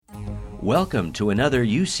Welcome to another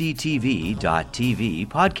UCTV.tv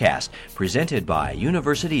podcast presented by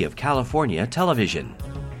University of California Television.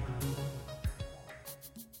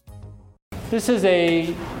 This is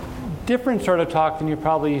a different sort of talk than you've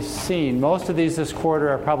probably seen. Most of these this quarter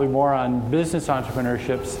are probably more on business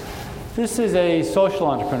entrepreneurships. This is a social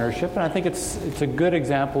entrepreneurship, and I think it's a good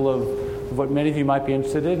example of what many of you might be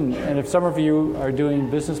interested in. And if some of you are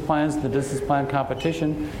doing business plans, the business plan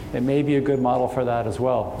competition, it may be a good model for that as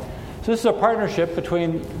well. So this is a partnership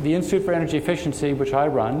between the Institute for Energy Efficiency, which I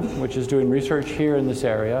run, which is doing research here in this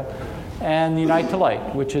area, and Unite to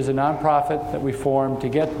Light, which is a nonprofit that we formed to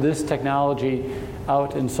get this technology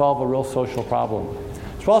out and solve a real social problem.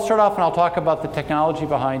 So I'll start off and I'll talk about the technology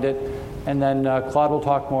behind it, and then Claude will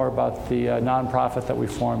talk more about the nonprofit that we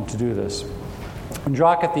formed to do this. And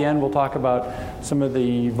Jacques at the end will talk about some of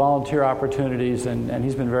the volunteer opportunities, and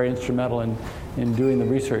he's been very instrumental in doing the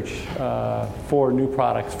research for new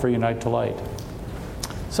products for Unite to Light.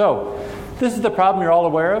 So this is the problem you're all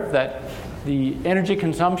aware of, that the energy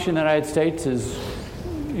consumption in the United States is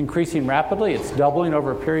increasing rapidly. It's doubling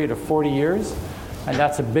over a period of 40 years, and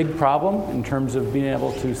that's a big problem in terms of being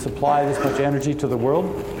able to supply this much energy to the world.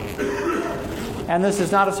 And this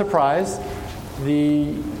is not a surprise.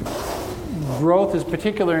 The growth is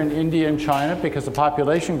particular in India and China because of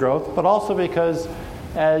population growth, but also because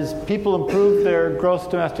as people improve their gross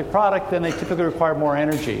domestic product, then they typically require more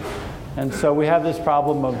energy. And so we have this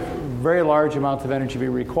problem of very large amounts of energy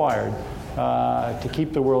being required to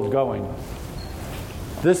keep the world going.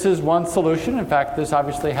 This is one solution. In fact, this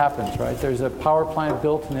obviously happens, right? There's a power plant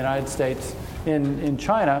built in the United States, in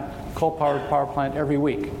China, coal-powered power plant every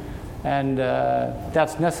week. And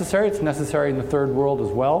that's necessary. It's necessary in the third world as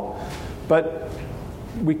well. But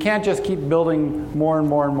we can't just keep building more and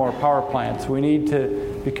more and more power plants. We need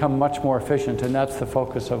to become much more efficient, and that's the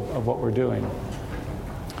focus of what we're doing.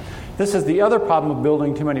 This is the other problem of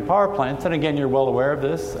building too many power plants, and again, you're well aware of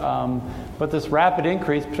this, but this rapid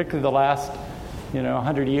increase, particularly the last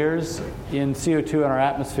 100 years, in CO2 in our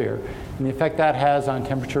atmosphere, and the effect that has on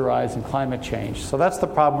temperature rise and climate change. So that's the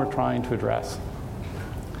problem we're trying to address.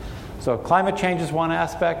 So climate change is one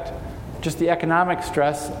aspect. Just the economic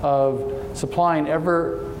stress of supplying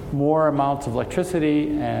ever more amounts of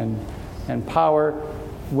electricity and power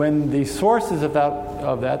when the sources of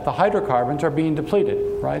that, the hydrocarbons, are being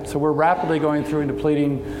depleted, right? So we're rapidly going through and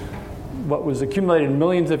depleting what was accumulated in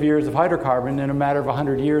millions of years of hydrocarbon in a matter of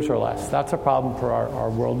 100 years or less. That's a problem for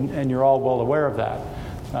our world, and you're all well aware of that.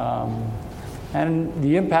 And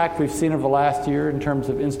the impact we've seen over the last year in terms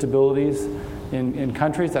of instabilities in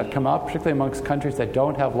countries that come up, particularly amongst countries that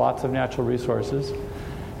don't have lots of natural resources.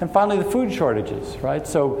 And finally, the food shortages, right?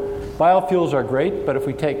 So biofuels are great, but if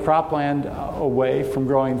we take cropland away from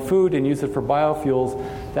growing food and use it for biofuels,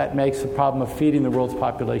 that makes the problem of feeding the world's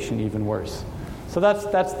population even worse. So that's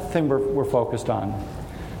the thing we're focused on.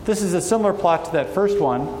 This is a similar plot to that first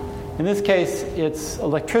one. In this case, it's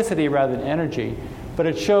electricity rather than energy, but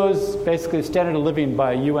it shows basically standard of living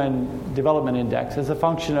by UN Development Index as a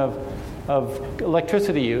function of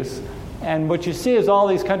electricity use. And what you see is all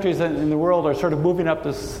these countries in the world are sort of moving up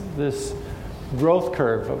this growth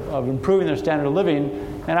curve of improving their standard of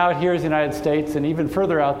living. And out here is the United States, and even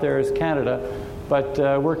further out there is Canada. But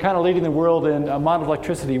we're kind of leading the world in amount of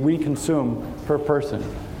electricity we consume per person.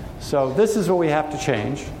 So this is what we have to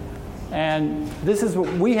change. And this is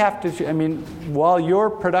what we have to, while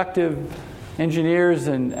you're productive engineers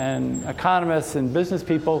and economists and business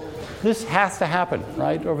people, this has to happen,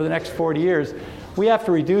 right? Over the next 40 years, we have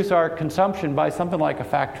to reduce our consumption by something like a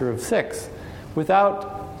factor of 6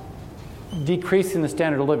 without decreasing the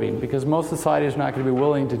standard of living, because most society is not going to be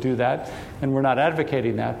willing to do that, and we're not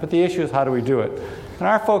advocating that. But the issue is, how do we do it? And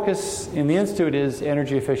our focus in the Institute is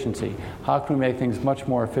energy efficiency. How can we make things much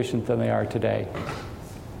more efficient than they are today?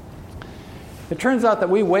 It turns out that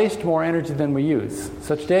we waste more energy than we use.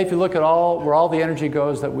 So today, if you look at where all the energy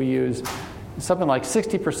goes that we use, something like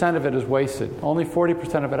 60% of it is wasted. Only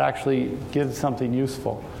 40% of it actually gives something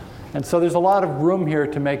useful. And so there's a lot of room here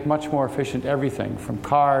to make much more efficient everything, from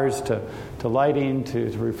cars to lighting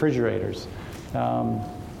to refrigerators.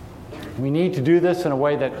 We need to do this in a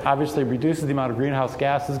way that obviously reduces the amount of greenhouse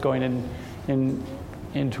gases going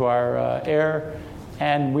into our air.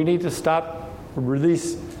 And we need to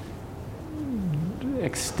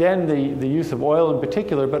extend the use of oil in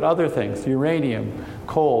particular, but other things, uranium,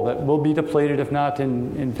 coal, that will be depleted, if not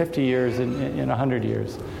in 50 years, in 100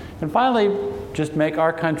 years. And finally, just make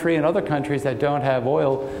our country and other countries that don't have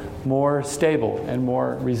oil more stable and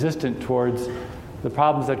more resistant towards the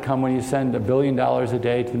problems that come when you send $1 billion a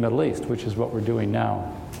day to the Middle East, which is what we're doing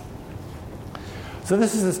now. So So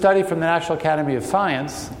this is a study from the National Academy of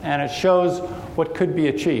Science, and it shows what could be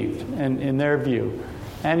achieved in their view.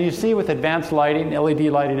 And you see with advanced lighting, LED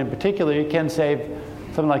lighting in particular, you can save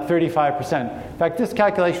something like 35%. In fact, this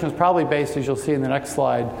calculation was probably based, as you'll see in the next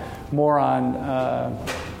slide, more on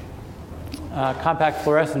compact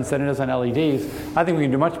fluorescents than it is on LEDs. I think we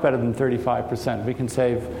can do much better than 35%. We can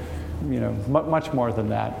save, much more than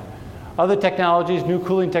that. Other technologies, new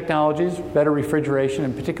cooling technologies, better refrigeration,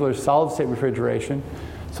 in particular solid-state refrigeration.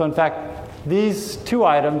 So in fact, these two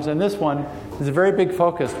items and this one is a very big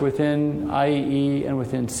focus within IEE and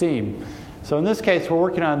within SEAM. So in this case, we're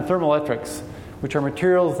working on thermoelectrics, which are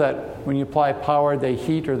materials that when you apply power, they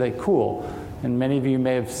heat or they cool. And many of you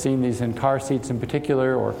may have seen these in car seats in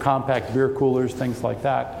particular, or compact beer coolers, things like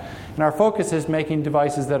that. And our focus is making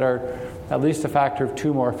devices that are at least a factor of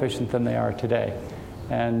 2 more efficient than they are today.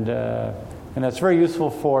 And that's very useful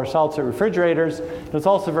for solid-state refrigerators. And it's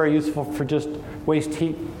also very useful for just waste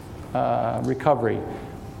heat recovery.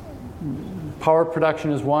 Power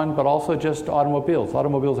production is one, but also just automobiles.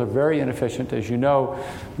 Automobiles are very inefficient. As you know,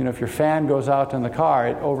 if your fan goes out in the car,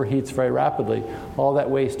 it overheats very rapidly. All that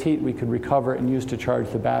waste heat we could recover and use to charge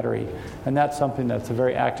the battery. And that's something that's a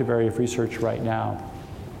very active area of research right now.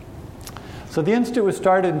 So the Institute was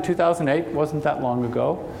started in 2008, wasn't that long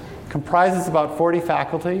ago. Comprises about 40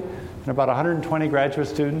 faculty and about 120 graduate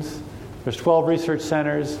students. There's 12 research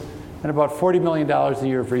centers and about $40 million a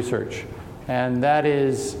year of research. And that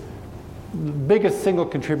is the biggest single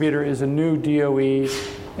contributor is a new DOE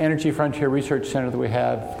Energy Frontier Research Center that we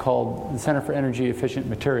have called the Center for Energy Efficient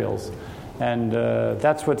Materials. And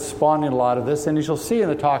that's what's spawning a lot of this. And as you'll see in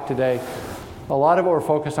the talk today, a lot of what we're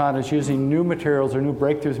focused on is using new materials or new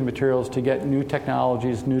breakthroughs in materials to get new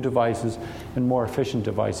technologies, new devices, and more efficient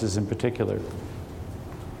devices in particular.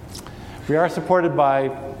 We are supported by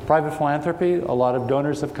private philanthropy. A lot of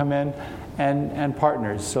donors have come in, and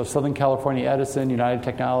partners. So Southern California Edison, United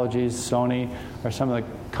Technologies, Sony are some of the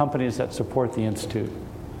companies that support the Institute.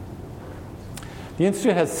 The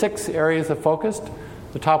Institute has 6 areas of focus.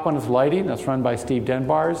 The top one is lighting. That's run by Steve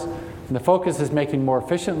Denbars. And the focus is making more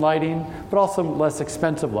efficient lighting, but also less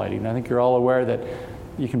expensive lighting. I think you're all aware that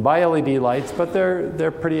you can buy LED lights, but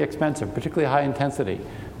they're pretty expensive, particularly high intensity.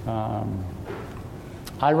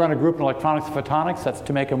 I run a group in electronics and photonics. That's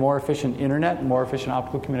to make a more efficient internet, more efficient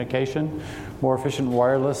optical communication, more efficient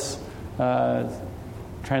wireless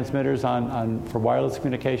transmitters for wireless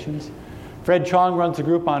communications. Fred Chong runs a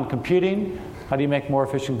group on computing. How do you make more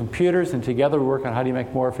efficient computers? And together we work on how do you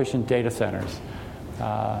make more efficient data centers.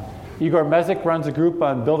 Igor Mezik runs a group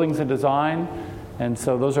on buildings and design. And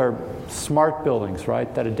so those are smart buildings,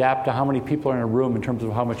 right, that adapt to how many people are in a room in terms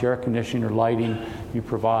of how much air conditioning or lighting you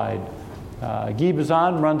provide. Guy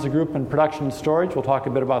Bazan runs a group in production and storage. We'll talk a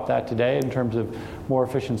bit about that today in terms of more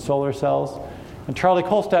efficient solar cells. And Charlie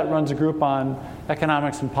Kolstadt runs a group on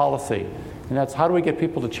economics and policy. And that's how do we get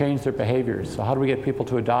people to change their behaviors? So how do we get people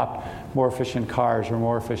to adopt more efficient cars or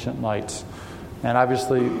more efficient lights? And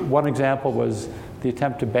obviously, one example was the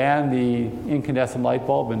attempt to ban the incandescent light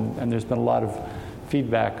bulb, and there's been a lot of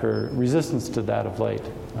feedback or resistance to that of late.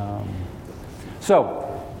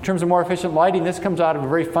 In terms of more efficient lighting, this comes out of a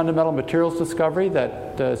very fundamental materials discovery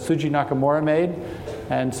that Suji Nakamura made.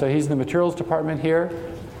 And so he's in the materials department here.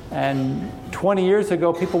 And 20 years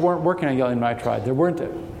ago, people weren't working on gallium nitride. There weren't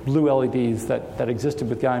blue LEDs that existed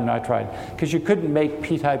with gallium nitride because you couldn't make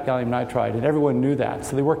P-type gallium nitride, and everyone knew that.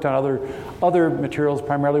 So they worked on other materials,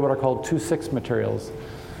 primarily what are called 2,6 materials.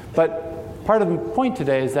 But part of the point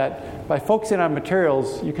today is that by focusing on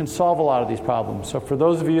materials, you can solve a lot of these problems. So for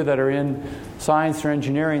those of you that are in science or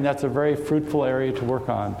engineering, that's a very fruitful area to work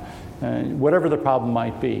on, whatever the problem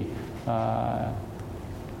might be. Part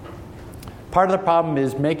of the problem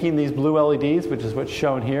is making these blue LEDs, which is what's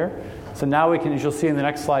shown here. So now we can, as you'll see in the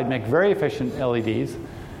next slide, make very efficient LEDs.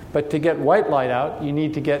 But to get white light out, you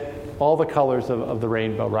need to get all the colors of the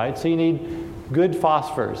rainbow, right? So you need good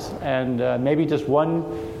phosphors, and maybe just one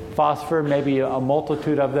phosphor, maybe a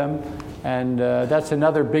multitude of them. And that's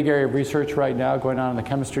another big area of research right now going on in the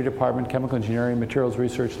chemistry department, chemical engineering, materials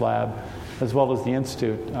research lab, as well as the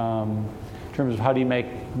Institute, in terms of how do you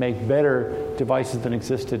make better devices than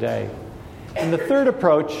exist today. And the third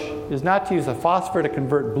approach is not to use a phosphor to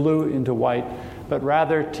convert blue into white, but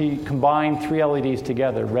rather to combine 3 LEDs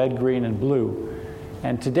together, red, green, and blue.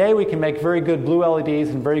 And today we can make very good blue LEDs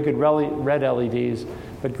and very good red LEDs,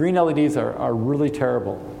 but green LEDs are really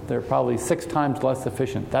terrible. They're probably 6 times less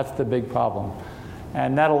efficient. That's the big problem.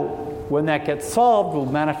 And when that gets solved,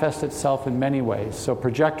 will manifest itself in many ways. So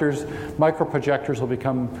projectors, micro projectors will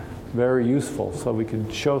become very useful. So we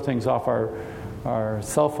can show things off our our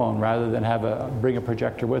cell phone rather than bring a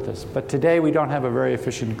projector with us. But today we don't have a very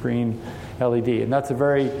efficient green LED, and that's a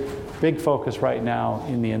very big focus right now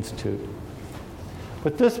in the Institute.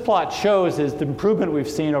 What this plot shows is the improvement we've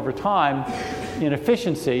seen over time in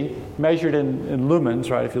efficiency measured in lumens,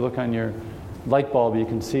 right? If you look on your light bulb, you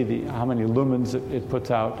can see how many lumens it puts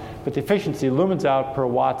out. But the efficiency, lumens out per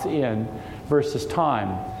watts in versus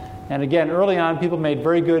time. And again, early on, people made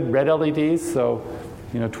very good red LEDs. So,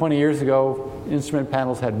 20 years ago, instrument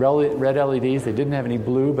panels had red LEDs. They didn't have any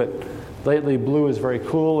blue, but lately blue is very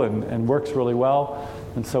cool and works really well.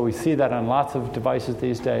 And so we see that on lots of devices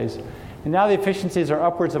these days. And now the efficiencies are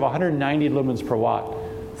upwards of 190 lumens per watt.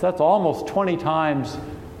 So that's almost 20 times,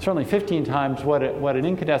 certainly 15 times what an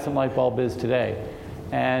incandescent light bulb is today.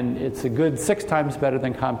 And it's a good 6 times better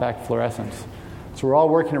than compact fluorescence. So we're all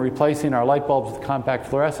working at replacing our light bulbs with compact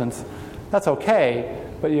fluorescence. That's okay,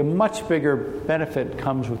 but a much bigger benefit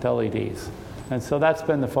comes with LEDs. And so that's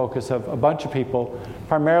been the focus of a bunch of people,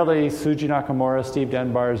 primarily Suji Nakamura, Steve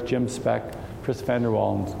Denbars, Jim Speck, Chris van der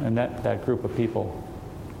Waal, and that group of people.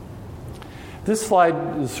 This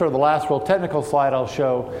slide is sort of the last real technical slide I'll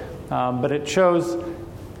show, but it shows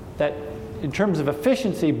that in terms of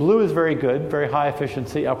efficiency, blue is very good, very high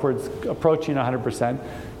efficiency, upwards approaching 100%.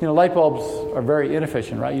 Light bulbs are very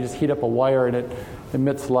inefficient, right? You just heat up a wire and it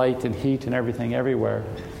emits light and heat and everything everywhere.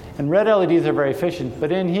 And red LEDs are very efficient,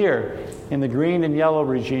 but in here, in the green and yellow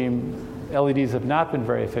regime, LEDs have not been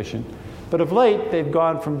very efficient. But of late, they've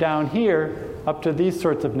gone from down here up to these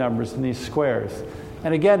sorts of numbers in these squares.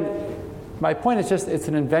 And again, my point is just it's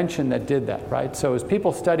an invention that did that, right? So as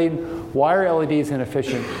people studied why are LEDs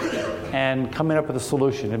inefficient and coming up with a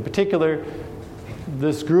solution. In particular,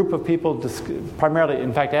 this group of people, primarily,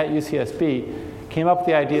 in fact, at UCSB, came up with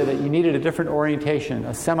the idea that you needed a different orientation,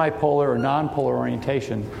 a semi-polar or non-polar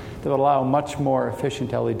orientation that would allow a much more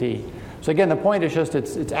efficient LED. So again, the point is just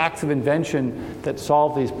it's acts of invention that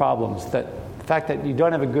solve these problems. That the fact that you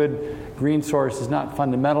don't have a good green source is not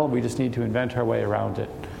fundamental. We just need to invent our way around it.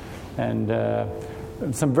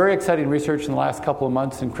 And some very exciting research in the last couple of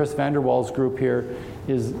months, and Chris van der Waal's group here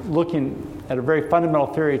is looking at a very fundamental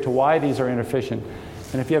theory to why these are inefficient.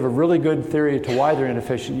 And if you have a really good theory to why they're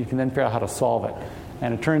inefficient, you can then figure out how to solve it.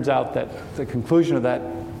 And it turns out that the conclusion of that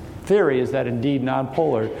theory is that indeed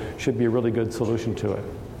nonpolar should be a really good solution to it.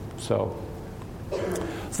 So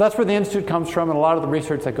that's where the Institute comes from and a lot of the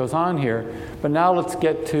research that goes on here. But now let's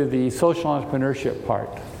get to the social entrepreneurship part.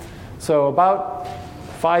 So about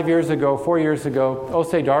 4 years ago,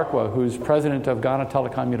 Osei Darkwa, who's president of Ghana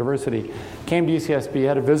Telecom University, came to UCSB,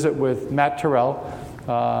 had a visit with Matt Terrell,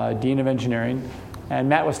 Dean of Engineering, and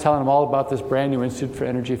Matt was telling him all about this brand new Institute for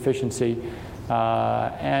Energy Efficiency.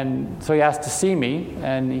 And so he asked to see me,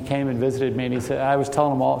 and he came and visited me, and he said, I was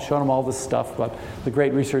showing him all this stuff about the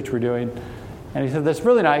great research we're doing. And he said, that's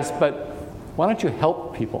really nice, but why don't you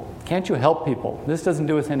help people? Can't you help people? This doesn't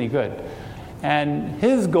do us any good. And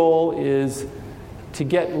his goal is to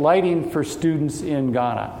get lighting for students in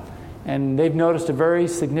Ghana. And they've noticed a very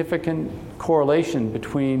significant correlation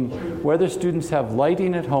between whether students have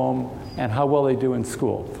lighting at home and how well they do in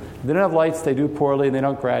school. If they don't have lights, they do poorly, and they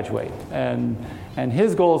don't graduate. And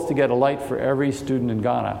his goal is to get a light for every student in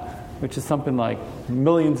Ghana, which is something like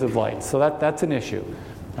millions of lights. So that's an issue.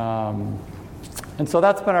 And so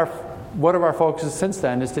that's been one of our focuses since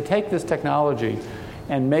then, is to take this technology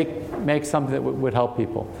and make something that would help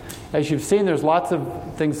people. As you've seen, there's lots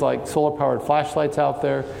of things like solar-powered flashlights out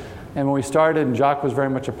there. And when we started, and Jacques was very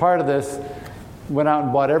much a part of this, went out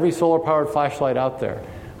and bought every solar-powered flashlight out there,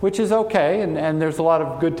 which is okay, and there's a lot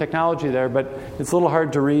of good technology there, but it's a little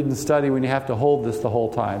hard to read and study when you have to hold this the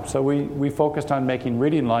whole time. So we focused on making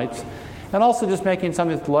reading lights, and also just making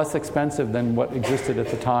something that's less expensive than what existed at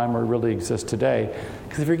the time or really exists today.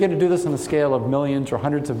 Because if you're going to do this on a scale of millions or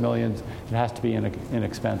hundreds of millions, it has to be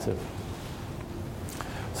inexpensive.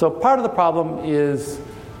 So part of the problem is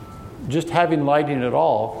just having lighting at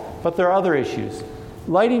all, but there are other issues.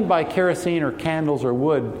 Lighting by kerosene or candles or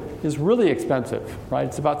wood is really expensive, right?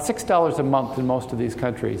 It's about $6 a month in most of these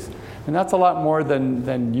countries. And that's a lot more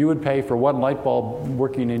than you would pay for one light bulb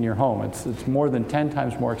working in your home. It's more than 10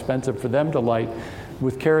 times more expensive for them to light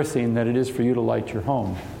with kerosene than it is for you to light your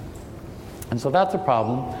home. And so that's a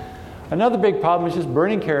problem. Another big problem is just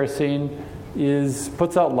burning kerosene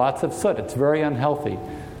puts out lots of soot. It's very unhealthy.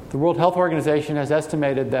 The World Health Organization has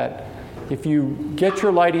estimated that if you get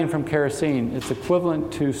your lighting from kerosene, it's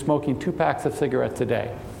equivalent to smoking 2 packs of cigarettes a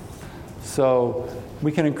day. So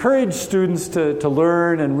we can encourage students to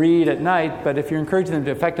learn and read at night, but if you're encouraging them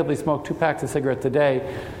to effectively smoke 2 packs of cigarettes a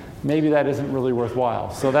day, maybe that isn't really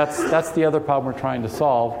worthwhile. So that's the other problem we're trying to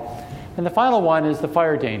solve. And the final one is the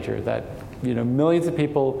fire danger, that millions of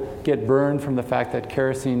people get burned from the fact that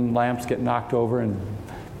kerosene lamps get knocked over and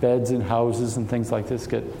beds in houses and things like this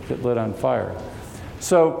get lit on fire.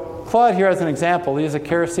 So Claude here as an example, he has a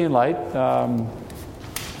kerosene light.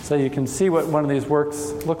 So you can see what one of these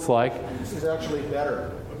looks like. This is actually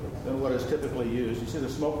better than what is typically used. You see the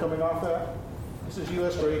smoke coming off that? This is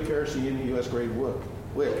U.S. grade kerosene and U.S. grade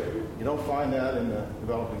wick. You don't find that in the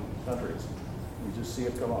developing countries. You just see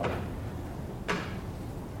it come on.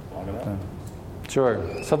 Long enough.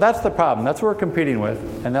 Sure. So that's the problem. That's what we're competing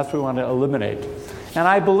with, and that's what we want to eliminate. And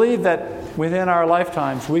I believe that within our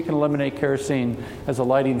lifetimes, we can eliminate kerosene as a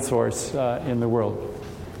lighting source in the world.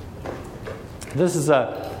 This is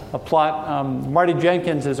a plot. Marty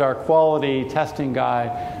Jenkins is our quality testing guy,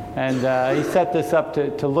 and he set this up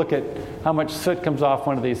to look at how much soot comes off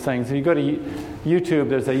one of these things. If you go to YouTube,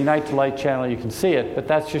 there's a Unite to Light channel, you can see it, but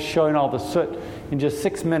that's just showing all the soot in just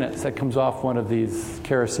 6 minutes that comes off one of these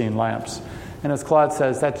kerosene lamps. And as Claude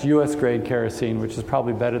says, that's U.S. grade kerosene, which is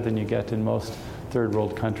probably better than you get in most third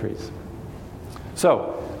world countries.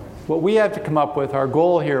 So what we have to come up with, our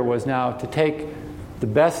goal here was now to take the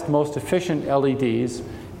best, most efficient LEDs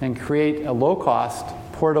and create a low-cost,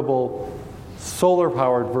 portable,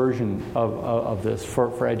 solar-powered version of this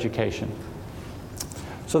for education.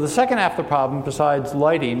 So the second half of the problem, besides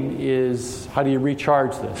lighting, is how do you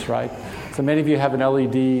recharge this, right? So many of you have an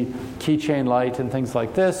LED keychain light and things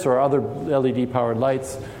like this, or other LED-powered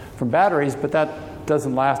lights from batteries, but that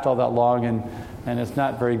doesn't last all that long, and it's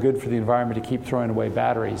not very good for the environment to keep throwing away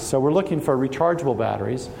batteries. So we're looking for rechargeable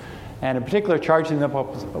batteries, and in particular charging them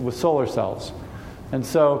up with solar cells. And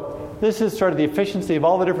so this is sort of the efficiency of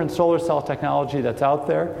all the different solar cell technology that's out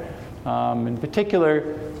there. In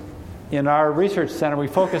particular, in our research center, we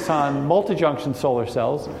focus on multi-junction solar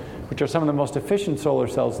cells, which are some of the most efficient solar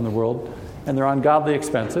cells in the world, and they're ungodly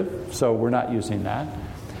expensive, so we're not using that.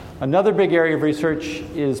 Another big area of research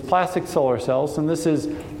is plastic solar cells, and this is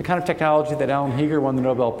the kind of technology that Alan Heeger won the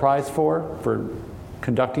Nobel Prize for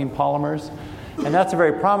conducting polymers. And that's a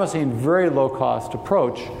very promising, very low-cost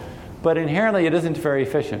approach, but inherently it isn't very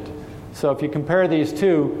efficient. So if you compare these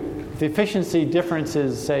two, if the efficiency difference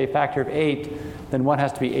is, say, a factor of 8, then one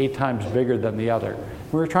has to be 8 times bigger than the other.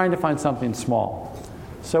 We were trying to find something small.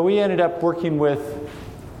 So we ended up working with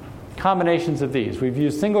combinations of these. We've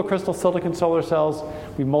used single crystal silicon solar cells,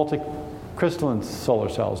 we've multi-crystalline solar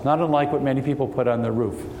cells, not unlike what many people put on their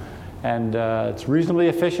roof. And it's reasonably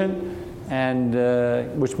efficient,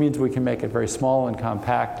 and which means we can make it very small and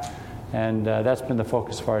compact, and that's been the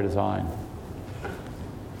focus of our design.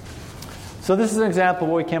 So this is an example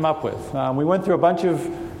of what we came up with. We went through a bunch of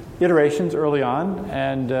iterations early on,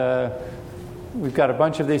 and we've got a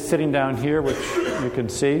bunch of these sitting down here, which you can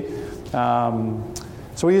see.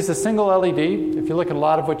 So we used a single LED. If you look at a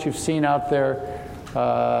lot of what you've seen out there,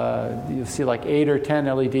 you'll see like 8 or 10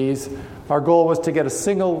 LEDs. Our goal was to get a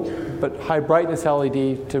single but high brightness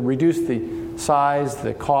LED to reduce the size,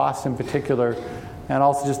 the cost in particular, and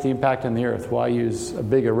also just the impact on the earth. Why use a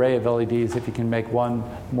big array of LEDs if you can make one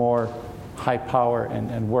more high power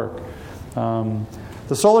and work?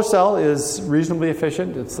 The solar cell is reasonably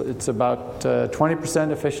efficient. It's about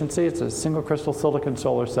 20% efficiency. It's a single crystal silicon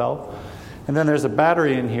solar cell. And then there's a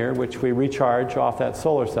battery in here which we recharge off that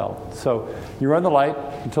solar cell. So you run the light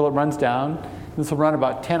until it runs down. This will run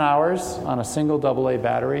about 10 hours on a single AA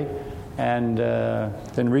battery, and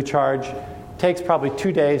then recharge. Takes probably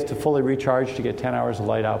 2 days to fully recharge to get 10 hours of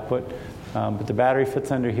light output. But the battery fits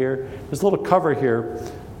under here. There's a little cover here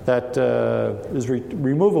that is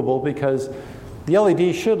removable because the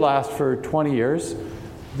LED should last for 20 years.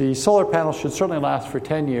 The solar panel should certainly last for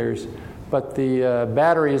 10 years. But the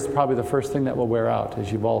battery is probably the first thing that will wear out,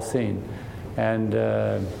 as you've all seen. And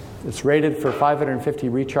it's rated for 550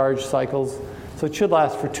 recharge cycles. So it should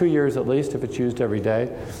last for 2 years at least if it's used every day.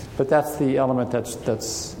 But that's the element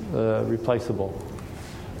that's replaceable.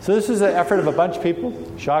 So this is an effort of a bunch of people.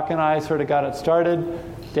 Jacques and I sort of got it started.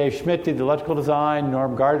 Dave Schmidt did the electrical design.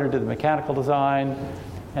 Norm Gardner did the mechanical design.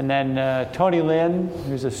 And then Tony Lin,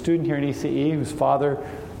 who's a student here in ECE, whose father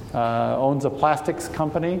owns a plastics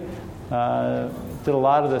company, did a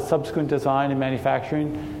lot of the subsequent design and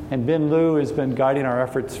manufacturing, and Bin Lu has been guiding our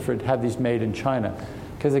efforts to have these made in China.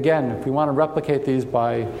 Because again, if we want to replicate these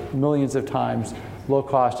by millions of times, low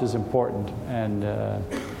cost is important. And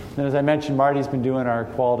then as I mentioned, Marty's been doing our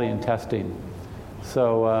quality and testing.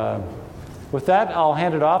 So with that, I'll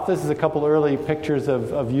hand it off. This is a couple early pictures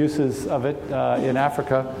of uses of it in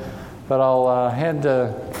Africa. But I'll hand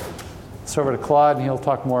this over to Claude, and he'll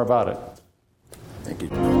talk more about it. Thank you.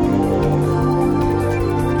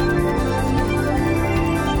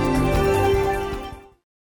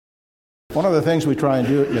 One of the things we try and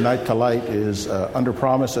do at Unite to Light is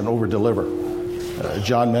under-promise and over-deliver.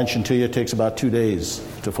 John mentioned to you it takes about 2 days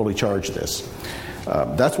to fully charge this.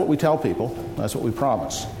 That's what we tell people. That's what we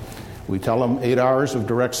promise. We tell them 8 hours of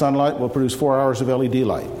direct sunlight will produce 4 hours of LED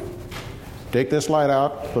light. Take this light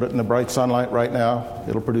out, put it in the bright sunlight right now,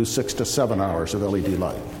 it'll produce 6 to 7 hours of LED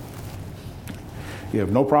light. You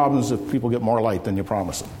have no problems if people get more light than you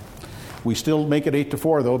promise them. We still make it 8 to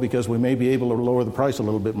 4, though, because we may be able to lower the price a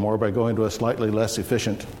little bit more by going to a slightly less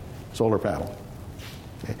efficient solar panel.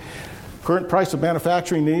 Okay. Current price of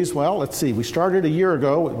manufacturing these, well, let's see. We started a year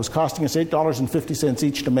ago. It was costing us $8.50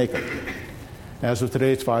 each to make them. As of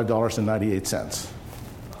today, it's $5.98.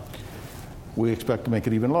 We expect to make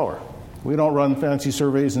it even lower. We don't run fancy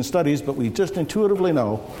surveys and studies, but we just intuitively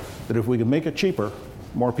know that if we can make it cheaper,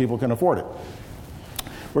 more people can afford it.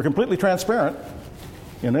 We're completely transparent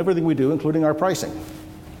in everything we do, including our pricing.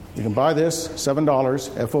 You can buy this,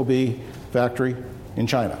 $7, FOB, factory in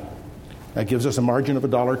China. That gives us a margin of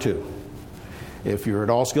 $1.02. If you're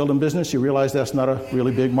at all skilled in business, you realize that's not a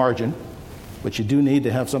really big margin, but you do need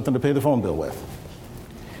to have something to pay the phone bill with.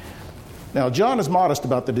 Now, John is modest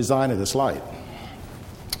about the design of this light.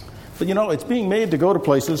 But you know, it's being made to go to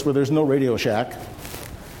places where there's no Radio Shack,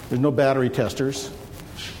 there's no battery testers,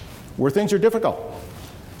 where things are difficult.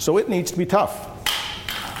 So it needs to be tough.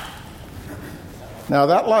 Now,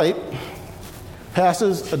 that light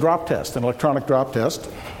passes a drop test, an electronic drop test.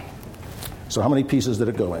 So how many pieces did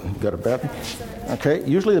it go in? Got a battery? Okay,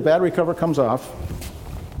 usually the battery cover comes off.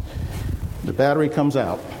 The battery comes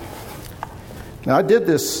out. Now, I did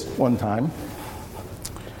this one time,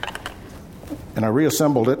 and I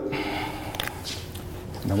reassembled it,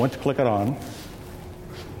 and I went to click it on,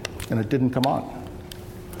 and it didn't come on.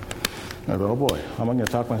 And I thought, oh boy, how am I going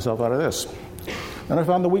to talk myself out of this? Then I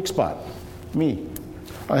found the weak spot, me.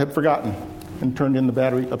 I had forgotten and turned in the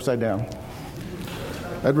battery upside down.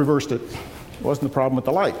 I'd reversed it. It wasn't the problem with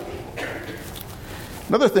the light.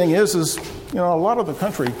 Another thing is, you know, a lot of the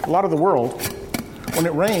country, a lot of the world, when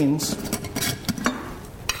it rains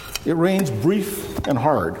brief and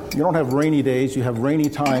hard. You don't have rainy days, you have rainy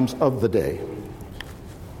times of the day.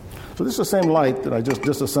 So this is the same light that I just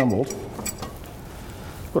disassembled.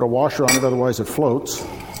 Put a washer on it, otherwise it floats.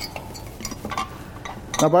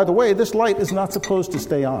 Now, by the way, this light is not supposed to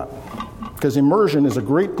stay on, because immersion is a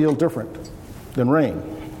great deal different than rain.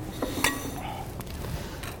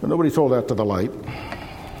 But nobody told that to the light.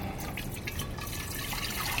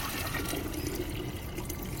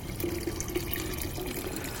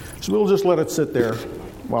 So we'll just let it sit there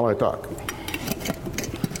while I talk.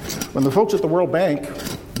 When the folks at the World Bank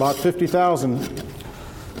bought 50,000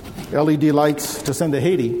 LED lights to send to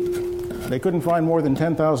Haiti, they couldn't find more than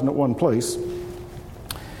 10,000 at one place.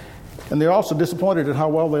 And they're also disappointed at how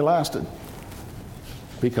well they lasted,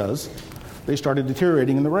 because they started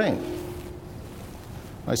deteriorating in the rain.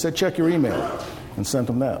 I said, check your email, and sent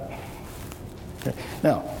them that. Okay.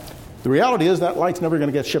 Now, the reality is that light's never going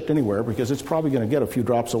to get shipped anywhere, because it's probably going to get a few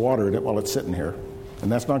drops of water in it while it's sitting here,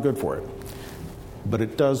 and that's not good for it. But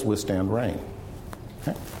it does withstand rain.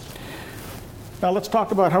 Okay. Now let's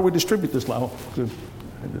talk about how we distribute this light. Oh,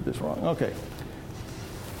 I did this wrong. Okay.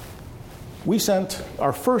 We sent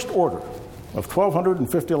our first order of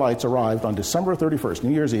 1,250 lights arrived on December 31st,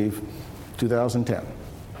 New Year's Eve, 2010.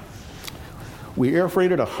 We air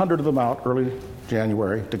freighted 100 of them out early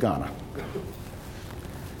January to Ghana.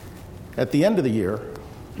 At the end of the year,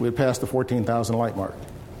 we had passed the 14,000 light mark.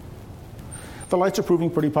 The lights are proving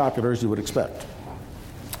pretty popular, as you would expect.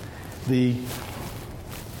 The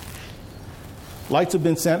lights have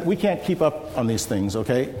been sent. We can't keep up on these things,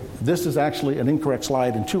 okay? This is actually an incorrect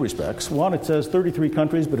slide in two respects. One, it says 33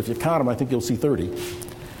 countries, but if you count them, I think you'll see 30.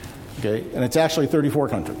 Okay? And it's actually 34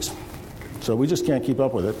 countries. So we just can't keep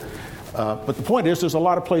up with it. But the point is, there's a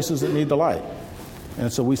lot of places that need the light.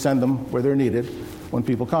 And so we send them where they're needed when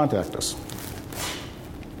people contact us.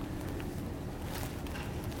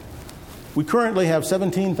 We currently have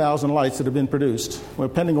 17,000 lights that have been produced. We're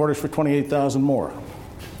pending orders for 28,000 more.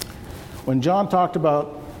 When John talked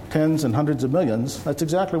about tens and hundreds of millions, that's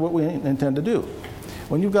exactly what we intend to do.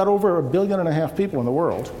 When you've got over 1.5 billion people in the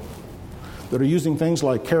world that are using things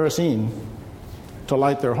like kerosene to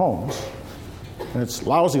light their homes, and it's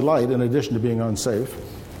lousy light in addition to being unsafe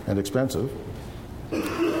and expensive,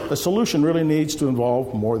 a solution really needs to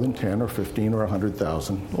involve more than 10 or 15 or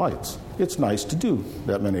 100,000 lights. It's nice to do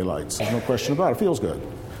that many lights. There's no question about it. It feels good.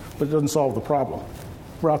 But it doesn't solve the problem.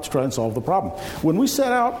 We're out to try and solve the problem. When we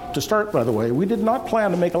set out to start, by the way, we did not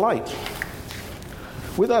plan to make a light.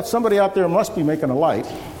 We thought somebody out there must be making a light.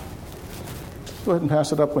 Go ahead and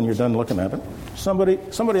pass it up when you're done looking at it.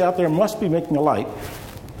 Somebody out there must be making a light.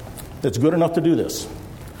 that's good enough to do this.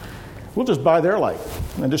 We'll just buy their light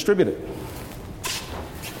and distribute it.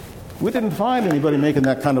 We didn't find anybody making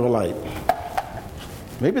that kind of a light.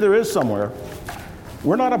 Maybe there is somewhere.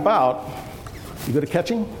 We're not about, you good at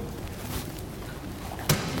catching?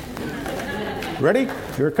 Ready?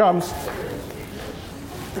 Here it comes.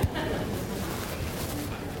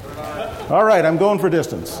 All right, I'm going for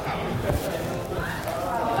distance. Okay.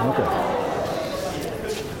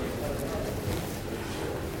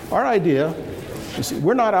 Our idea, you see,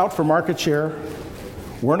 we're not out for market share.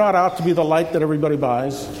 We're not out to be the light that everybody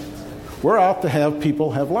buys. We're out to have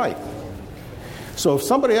people have light. So if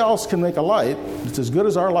somebody else can make a light that's as good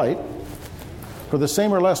as our light for the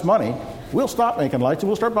same or less money, we'll stop making lights and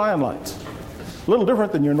we'll start buying lights. A little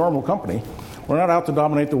different than your normal company. We're not out to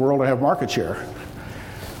dominate the world or have market share.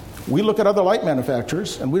 We look at other light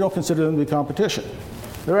manufacturers and we don't consider them to be competition.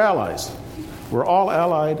 They're allies. We're all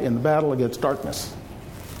allied in the battle against darkness.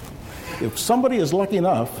 If somebody is lucky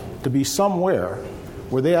enough to be somewhere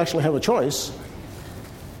where they actually have a choice,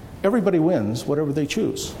 everybody wins whatever they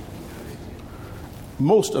choose.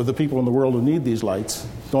 Most of the people in the world who need these lights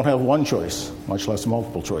don't have one choice, much less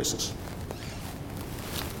multiple choices.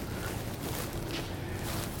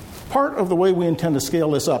 Part of the way we intend to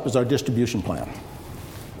scale this up is our distribution plan.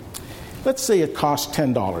 Let's say it costs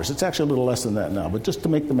 $10. It's actually a little less than that now, but just to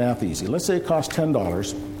make the math easy, let's say it costs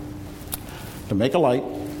 $10 to make a light,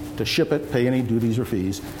 to ship it, pay any duties or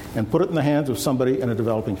fees, and put it in the hands of somebody in a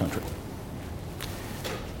developing country.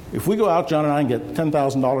 If we go out, John and I, and get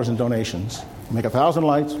 $10,000 in donations, make 1,000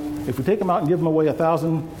 lights, if we take them out and give them away,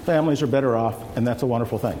 1,000 families are better off, and that's a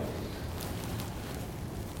wonderful thing.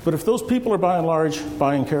 But if those people are by and large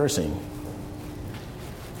buying kerosene,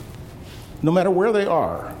 no matter where they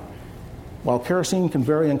are, while kerosene can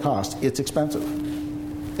vary in cost, it's expensive.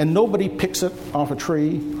 And nobody picks it off a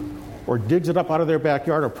tree or digs it up out of their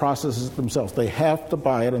backyard or processes it themselves. They have to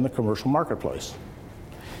buy it in the commercial marketplace.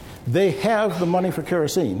 They have the money for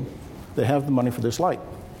kerosene. They have the money for this light.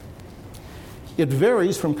 It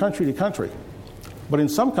varies from country to country. But in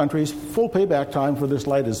some countries, full payback time for this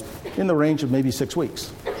light is in the range of maybe 6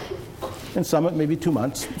 weeks. In some, it may be 2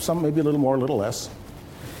 months. Some may be a little more, a little less.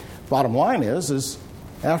 Bottom line is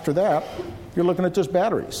after that, you're looking at just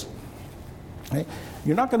batteries. Okay?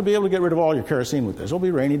 You're not going to be able to get rid of all your kerosene with this. There'll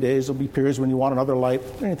be rainy days. There'll be periods when you want another light,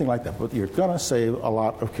 anything like that. But you're going to save a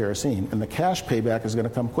lot of kerosene, and the cash payback is going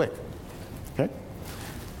to come quick. Okay?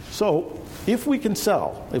 So if we can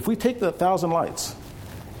sell, if we take the 1,000 lights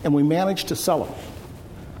and we manage to sell them,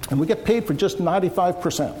 and we get paid for just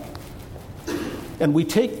 95%, and we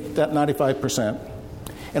take that 95%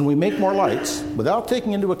 and we make more lights without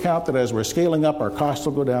taking into account that as we're scaling up, our costs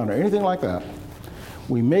will go down or anything like that,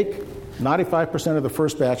 we make 95% of the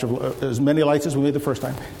first batch of as many lights as we made the first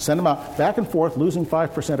time, send them out back and forth, losing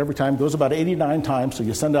 5% every time, goes about 89 times, so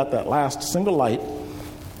you send out that last single light,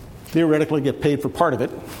 theoretically get paid for part of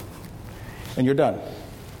it, and you're done.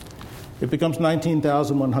 It becomes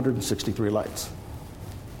 19,163 lights.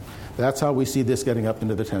 That's how we see this getting up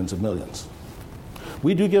into the tens of millions.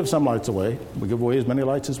 We do give some lights away. We give away as many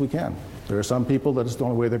lights as we can. There are some people that it's the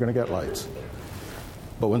only way they're going to get lights.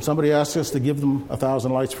 But when somebody asks us to give them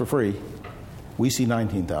 1,000 lights for free, we see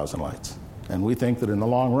 19,000 lights. And we think that in the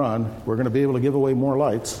long run, we're going to be able to give away more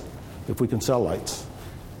lights if we can sell lights.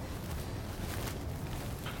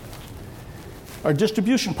 Our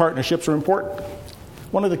distribution partnerships are important.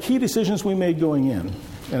 One of the key decisions we made going in,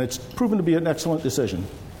 and it's proven to be an excellent decision,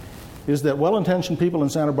 is that well-intentioned people in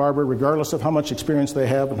Santa Barbara, regardless of how much experience they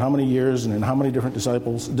have and how many years and in how many different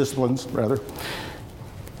disciplines,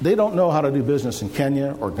 they don't know how to do business in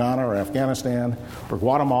Kenya or Ghana or Afghanistan or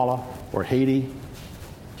Guatemala or Haiti.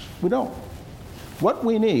 We don't. What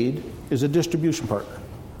we need is a distribution partner.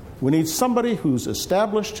 We need somebody who's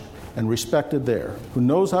established and respected there, who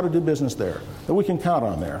knows how to do business there, that we can count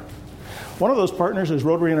on there. One of those partners is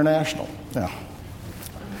Rotary International. Now,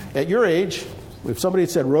 at your age, if somebody had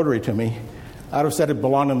said Rotary to me, I'd have said it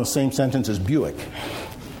belonged in the same sentence as Buick.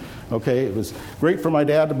 Okay, it was great for my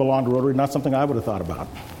dad to belong to Rotary, not something I would have thought about.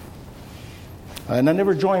 And I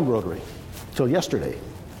never joined Rotary until yesterday.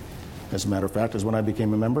 As a matter of fact, is when I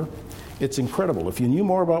became a member. It's incredible. If you knew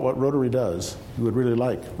more about what Rotary does, you would really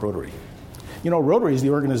like Rotary. You know, Rotary is the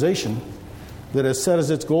organization that has set as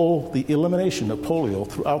its goal the elimination of polio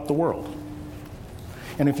throughout the world.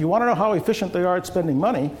 And if you want to know how efficient they are at spending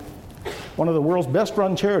money, one of the world's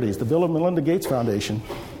best-run charities, the Bill and Melinda Gates Foundation,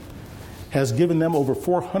 has given them over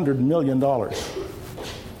 $400 million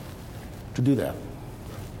to do that.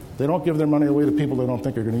 They don't give their money away to people they don't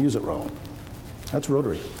think are going to use it wrong. That's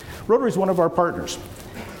Rotary. Rotary is one of our partners.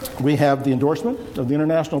 We have the endorsement of the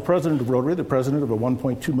international president of Rotary, the president of a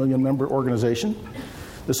 1.2 million member organization,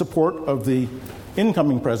 the support of the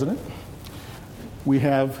incoming president. We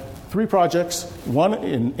have 3 projects, one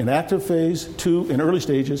in active phase, 2 in early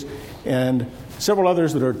stages, and several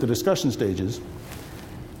others that are at the discussion stages.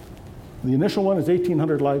 The initial one is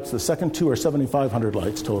 1,800 lights. The second 2 are 7,500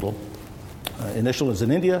 lights total. Initial is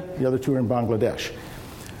in India. The other 2 are in Bangladesh.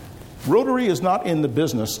 Rotary is not in the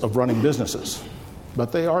business of running businesses,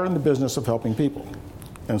 but they are in the business of helping people.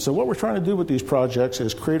 And so what we're trying to do with these projects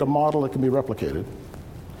is create a model that can be replicated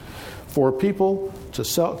for people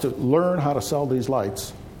to learn how to sell these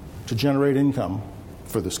lights to generate income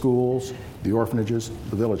for the schools, the orphanages,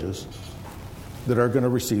 the villages that are going to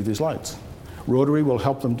receive these lights. Rotary will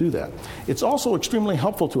help them do that. It's also extremely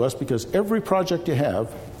helpful to us because every project you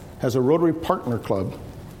have has a Rotary partner club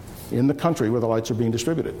in the country where the lights are being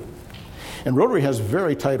distributed. And Rotary has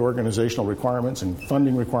very tight organizational requirements and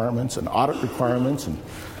funding requirements and audit requirements and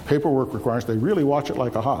paperwork requirements. They really watch it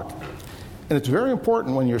like a hawk. And it's very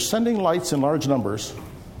important when you're sending lights in large numbers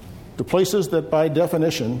to places that by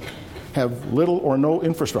definition have little or no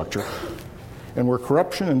infrastructure and where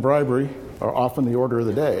corruption and bribery are often the order of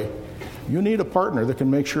the day, you need a partner that can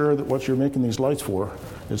make sure that what you're making these lights for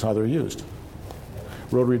is how they're used.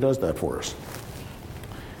 Rotary does that for us.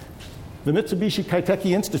 The Mitsubishi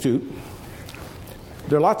Kaiteki Institute,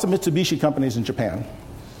 there are lots of Mitsubishi companies in Japan.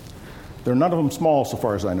 There are none of them small so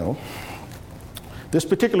far as I know. This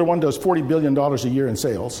particular one does $40 billion a year in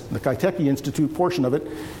sales. The Kaiteki Institute portion of it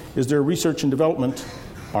is their research and development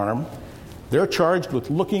arm. They're charged with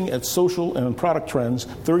looking at social and product trends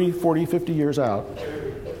 30, 40, 50 years out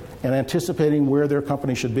and anticipating where their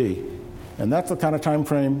company should be. And that's the kind of time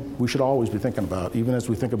frame we should always be thinking about, even as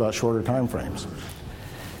we think about shorter time frames.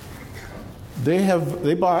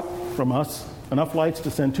 They bought from us enough lights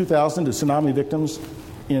to send 2,000 to tsunami victims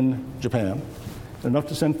in Japan, enough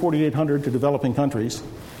to send 4,800 to developing countries,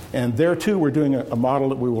 and there too we're doing a model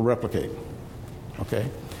that we will replicate. Okay,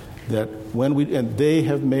 and they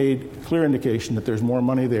have made clear indication that there's more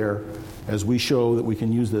money there as we show that we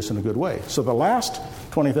can use this in a good way. So the last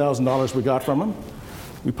 $20,000 we got from them,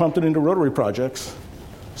 we pumped it into Rotary projects.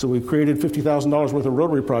 So we've created $50,000 worth of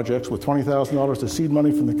Rotary projects with $20,000 of seed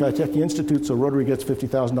money from the Kaiteki Institute, so Rotary gets a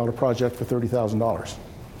 $50,000 project for $30,000.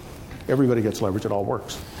 Everybody gets leverage, it all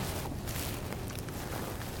works.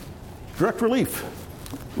 Direct Relief.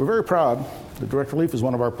 We're very proud that Direct Relief is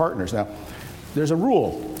one of our partners. Now, there's a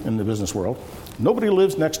rule in the business world. Nobody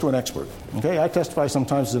lives next to an expert. Okay, I testify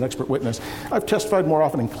sometimes as an expert witness. I've testified more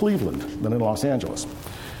often in Cleveland than in Los Angeles.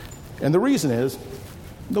 And the reason is,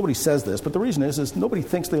 nobody says this, but the reason is nobody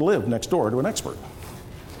thinks they live next door to an expert.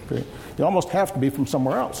 Okay? You almost have to be from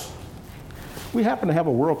somewhere else. We happen to have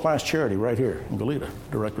a world-class charity right here in Goleta,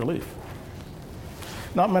 Direct Relief.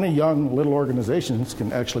 Not many young little organizations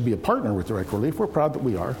can actually be a partner with Direct Relief. We're proud that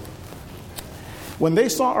we are. When they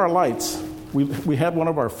saw our lights, we had one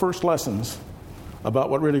of our first lessons about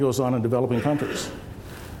what really goes on in developing countries.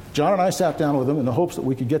 John and I sat down with them in the hopes that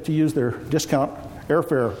we could get to use their discount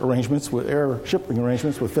airfare arrangements, with air shipping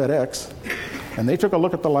arrangements with FedEx, and they took a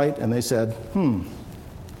look at the light and they said,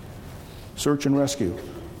 search and rescue,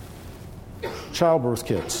 childbirth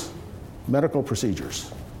kits, medical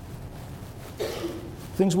procedures,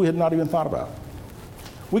 things we had not even thought about.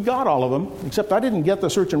 We got all of them, except I didn't get the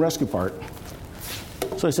search and rescue part.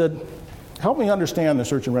 So I said, help me understand the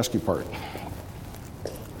search and rescue part.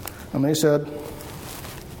 And they said,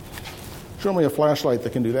 show me a flashlight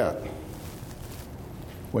that can do that.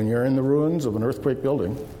 When you're in the ruins of an earthquake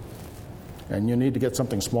building and you need to get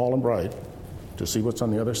something small and bright to see what's on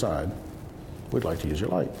the other side, we'd like to use your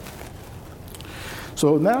light.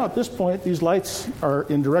 So now at this point, these lights are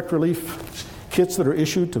in Direct Relief kits that are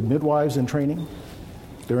issued to midwives in training.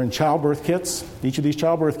 They're in childbirth kits. Each of these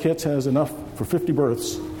childbirth kits has enough for 50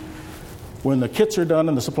 births. When the kits are done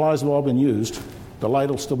and the supplies have all been used, the light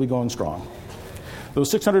will still be going strong. Those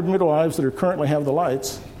 600 midwives that currently have the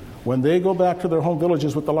lights, when they go back to their home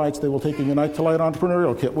villages with the lights, they will take a Unite to Light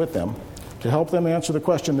entrepreneurial kit with them to help them answer the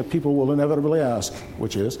question that people will inevitably ask,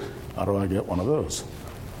 which is, how do I get one of those?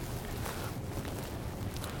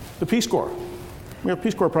 The Peace Corps. We have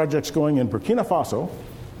Peace Corps projects going in Burkina Faso,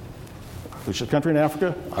 which is a country in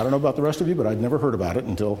Africa. I don't know about the rest of you, but I'd never heard about it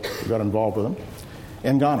until we got involved with them.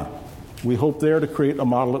 And Ghana. We hope there to create a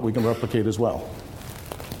model that we can replicate as well.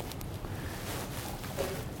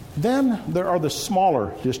 Then there are the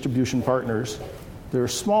smaller distribution partners. They're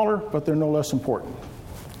smaller, but they're no less important.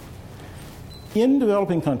 In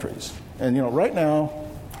developing countries, and right now,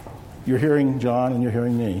 you're hearing John and you're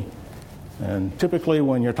hearing me, and typically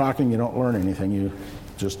when you're talking, you don't learn anything. You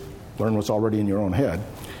just learn what's already in your own head.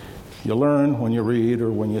 You learn when you read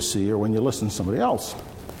or when you see or when you listen to somebody else.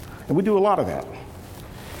 And we do a lot of that.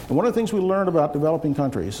 And one of the things we learned about developing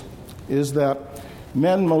countries is that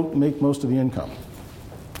men make most of the income.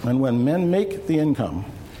 And when men make the income,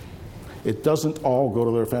 it doesn't all go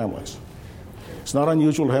to their families. It's not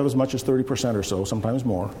unusual to have as much as 30% or so, sometimes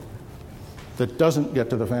more, that doesn't get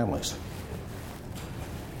to the families.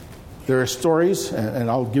 There are stories, and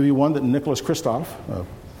I'll give you one that Nicholas Kristof, a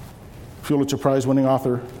Pulitzer Prize-winning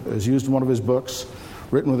author, has used in one of his books,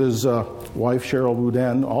 written with his wife, Cheryl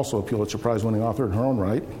Boudin, also a Pulitzer Prize-winning author in her own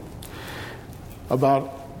right,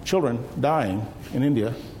 about children dying in India.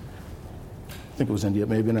 I think it was India,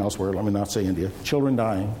 maybe elsewhere, let me not say India. Children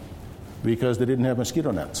dying because they didn't have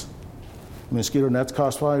mosquito nets. Mosquito nets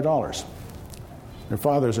cost $5. Their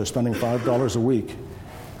fathers are spending $5 a week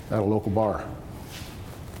at a local bar.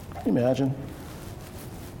 Can you imagine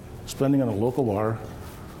spending at a local bar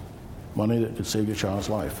money that could save your child's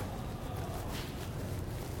life?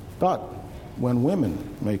 But when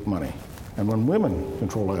women make money and when women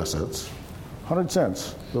control assets, 100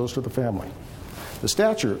 cents goes to the family. The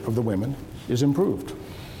stature of the women is improved.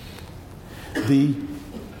 The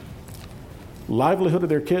livelihood of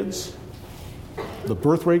their kids, the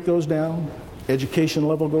birth rate goes down, education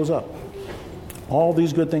level goes up. All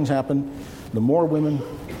these good things happen the more women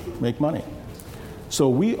make money. So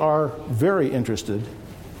we are very interested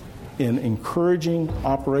in encouraging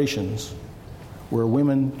operations where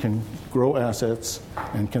women can grow assets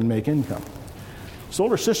and can make income.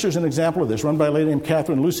 Solar Sister is an example of this, run by a lady named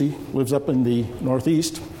Catherine Lucy, lives up in the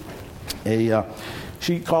Northeast.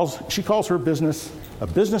 She calls her business a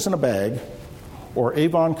business in a bag, or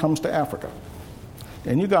Avon Comes to Africa.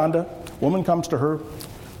 In Uganda, a woman comes to her,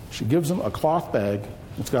 she gives them a cloth bag,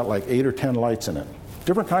 it's got like 8 or 10 lights in it.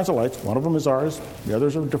 Different kinds of lights, one of them is ours, the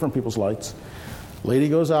others are different people's lights. Lady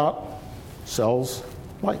goes out, sells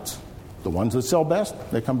lights. The ones that sell best,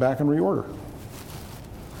 they come back and reorder.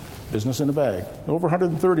 Business in a bag. Over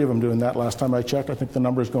 130 of them doing that last time I checked. I think the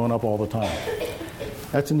number is going up all the time.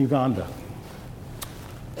 That's in Uganda.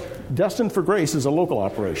 Destined for Grace is a local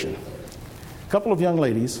operation. A couple of young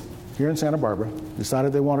ladies here in Santa Barbara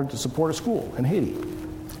decided they wanted to support a school in Haiti.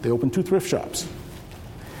 They opened 2 thrift shops.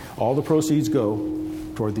 All the proceeds go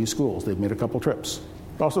toward these schools. They've made a couple trips.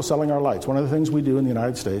 We're also selling our lights. One of the things we do in the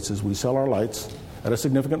United States is we sell our lights at a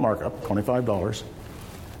significant markup, $25.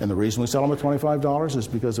 And the reason we sell them at $25 is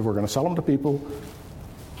because if we're going to sell them to people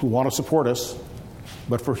who want to support us,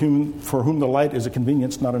 but for whom the light is a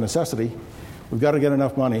convenience, not a necessity, we've got to get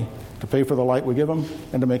enough money to pay for the light we give them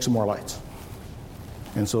and to make some more lights.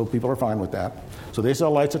 And so people are fine with that. So they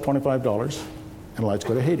sell lights at $25, and lights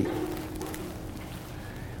go to Haiti.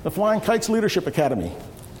 The Flying Kites Leadership Academy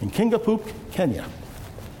in Kingapoop, Kenya.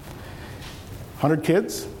 100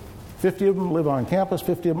 kids, 50 of them live on campus,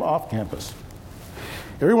 50 of them off campus.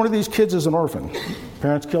 Every one of these kids is an orphan.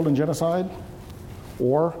 Parents killed in genocide,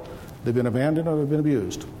 or they've been abandoned or they've been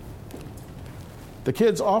abused. The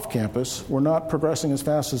kids off campus were not progressing as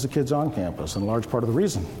fast as the kids on campus, and a large part of the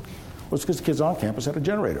reason was because the kids on campus had a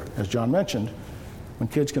generator. As John mentioned, when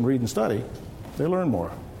kids can read and study, they learn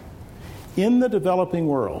more. In the developing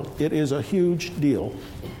world, it is a huge deal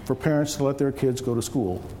for parents to let their kids go to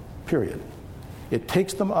school, period. It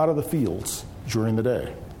takes them out of the fields during the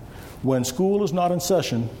day. When school is not in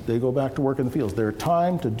session, they go back to work in the fields. Their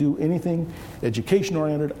time to do anything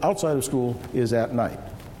education-oriented outside of school is at night.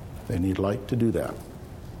 They need light to do that.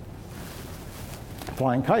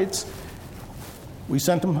 Flying Kites, we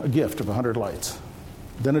sent them a gift of 100 lights.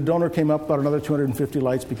 Then a donor came up about another 250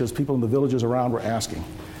 lights because people in the villages around were asking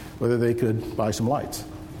whether they could buy some lights.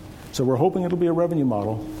 So we're hoping it'll be a revenue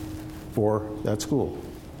model for that school.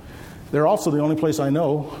 They're also the only place I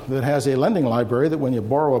know that has a lending library that when you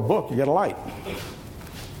borrow a book, you get a light.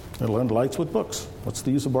 They lend lights with books. What's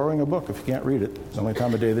the use of borrowing a book if you can't read it? It's the only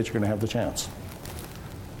time of day that you're going to have the chance.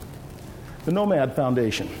 The Nomad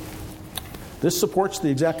Foundation. This supports the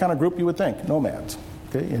exact kind of group you would think, nomads.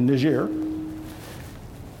 Okay, in Niger.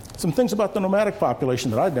 Some things about the nomadic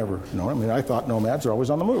population that I'd never known. I mean, I thought nomads are always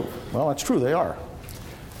on the move. Well, that's true, they are.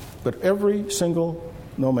 But every single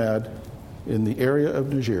nomad in the area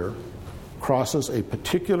of Niger crosses a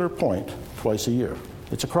particular point twice a year.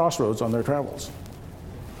 It's a crossroads on their travels.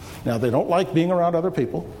 Now, they don't like being around other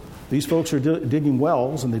people. These folks are digging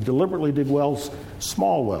wells, and they deliberately dig wells,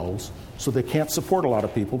 small wells, so they can't support a lot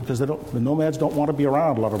of people because the nomads don't want to be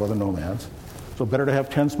around a lot of other nomads. So better to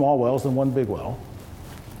have 10 small wells than one big well.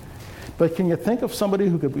 But can you think of somebody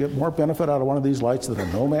who could get more benefit out of one of these lights than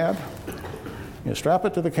a nomad? You strap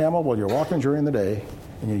it to the camel while you're walking during the day,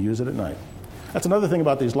 and you use it at night. That's another thing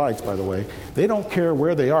about these lights, by the way. They don't care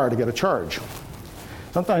where they are to get a charge.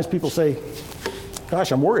 Sometimes people say,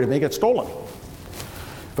 gosh, I'm worried it may get stolen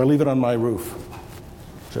if I leave it on my roof.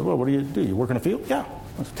 I say, well, what do? You work in a field? Yeah,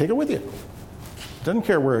 let's take it with you. It doesn't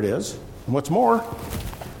care where it is. And what's more,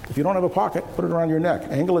 if you don't have a pocket, put it around your neck.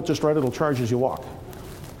 Angle it just right, it'll charge as you walk.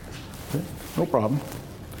 Okay? No problem.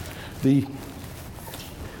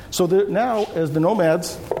 Now, as the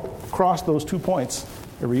nomads cross those 2 points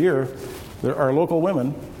every year, there are local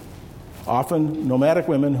women, often nomadic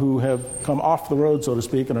women who have come off the road, so to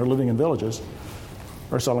speak, and are living in villages,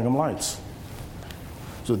 are selling them lights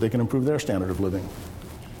so that they can improve their standard of living.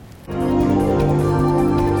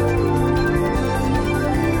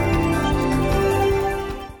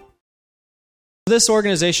 This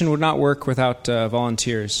organization would not work without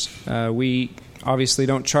volunteers. We obviously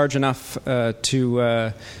don't charge enough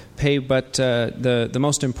to pay but the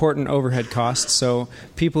most important overhead costs. So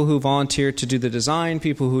people who volunteer to do the design,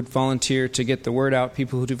 people who volunteer to get the word out,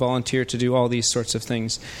 people who volunteer to do all these sorts of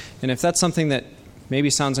things. And if that's something that maybe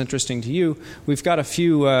sounds interesting to you, we've got a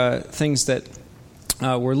few things that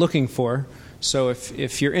we're looking for. So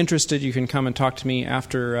if you're interested, you can come and talk to me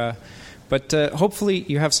after. But hopefully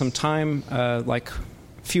you have some time, like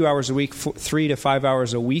a few hours a week, 3 to 5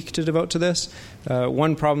 hours a week to devote to this.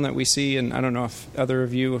 One problem that we see, and I don't know if other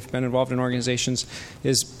of you have been involved in organizations,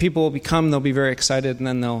 is people will they'll be very excited, and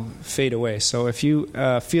then they'll fade away. So if you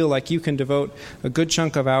feel like you can devote a good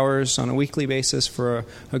chunk of hours on a weekly basis for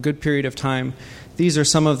a good period of time, these are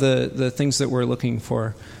some of the things that we're looking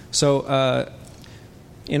for. So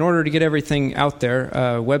in order to get everything out there,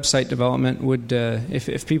 website development would,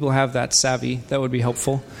 if people have that savvy, that would be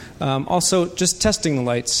helpful. Also, just testing the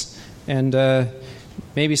lights, and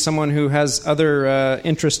maybe someone who has other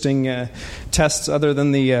interesting tests other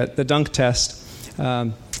than the dunk test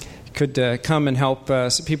could come and help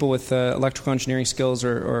people with electrical engineering skills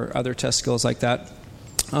or other test skills like that.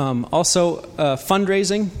 Also,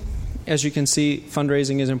 fundraising. As you can see,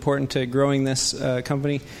 fundraising is important to growing this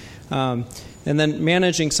company. And then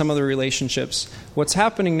managing some of the relationships. What's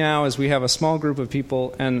happening now is we have a small group of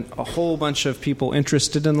people and a whole bunch of people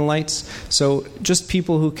interested in the lights. So just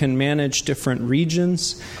people who can manage different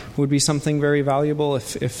regions would be something very valuable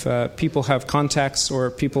if people have contacts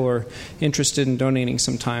or people are interested in donating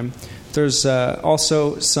some time. There's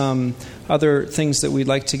also some other things that we'd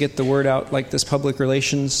like to get the word out, like this public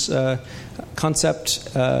relations concept.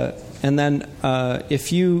 And then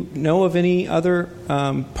if you know of any other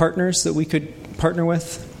partners that we could partner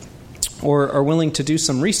with or are willing to do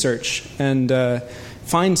some research and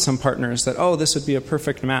find some partners that, this would be a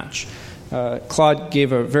perfect match. Claude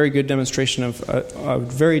gave a very good demonstration of a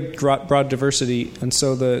very broad diversity, and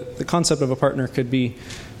so the concept of a partner could be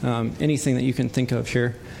anything that you can think of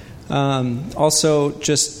here. Also,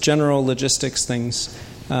 just general logistics things.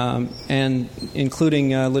 And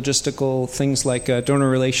including logistical things like donor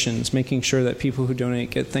relations, making sure that people who donate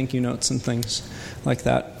get thank you notes and things like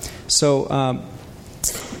that. So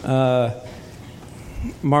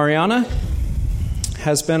Mariana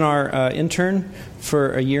has been our intern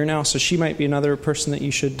for a year now, so she might be another person that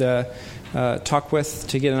you should talk with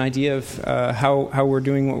to get an idea of how we're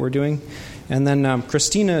doing what we're doing. And then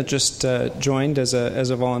Christina just joined as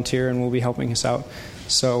a volunteer and will be helping us out.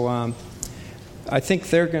 So I think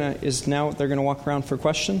they're gonna walk around for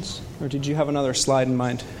questions, or did you have another slide in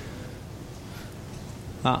mind?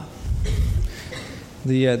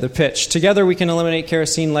 The pitch. Together we can eliminate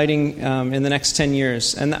kerosene lighting in the next 10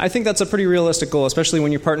 years. And I think that's a pretty realistic goal, especially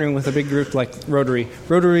when you're partnering with a big group like Rotary.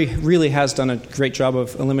 Rotary really has done a great job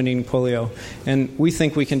of eliminating polio. And we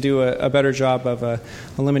think we can do a better job of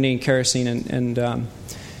eliminating kerosene. And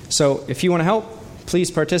so if you want to help,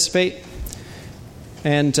 please participate.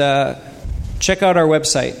 And check out our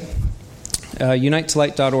website,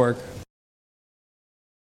 unitelight.org.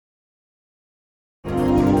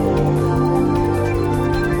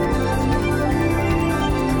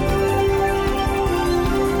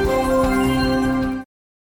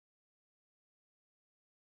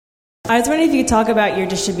 I was wondering if you could talk about your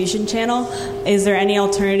distribution channel. Is there any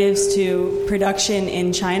alternatives to production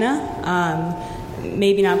in China?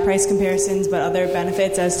 Maybe not price comparisons, but other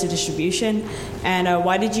benefits as to distribution. And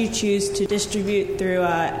why did you choose to distribute through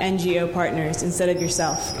NGO partners instead of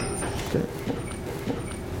yourself? Okay.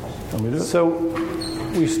 Let me do it. So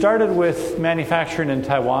we started with manufacturing in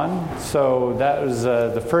Taiwan. So that was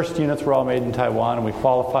the first units were all made in Taiwan, and we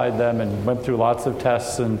qualified them and went through lots of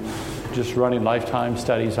tests and just running lifetime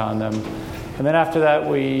studies on them. And then after that,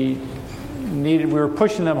 we were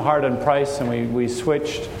pushing them hard on price, and we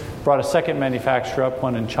switched, brought a second manufacturer up,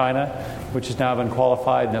 one in China, which has now been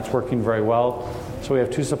qualified, and that's working very well. So we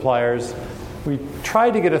have two suppliers. We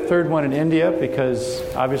tried to get a third one in India because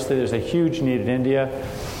obviously there's a huge need in India.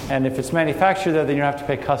 And if it's manufactured there, then you don't have to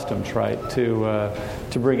pay customs, right, to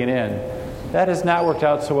bring it in. That has not worked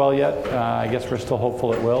out so well yet. I guess we're still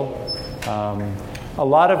hopeful it will. A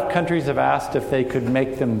lot of countries have asked if they could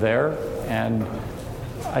make them there. And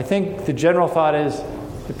I think the general thought is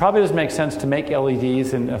it probably doesn't make sense to make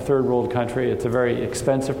LEDs in a third world country. It's a very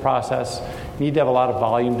expensive process. You need to have a lot of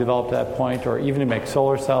volume developed at that point, or even to make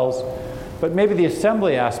solar cells. But maybe the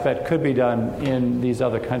assembly aspect could be done in these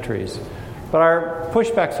other countries. But our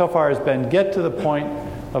pushback so far has been get to the point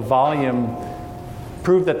of volume,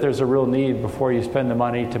 prove that there's a real need before you spend the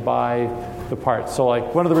money to buy the parts. So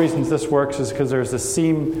like one of the reasons this works is because there's a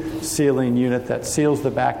seam sealing unit that seals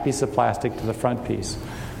the back piece of plastic to the front piece.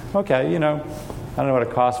 Okay, I don't know what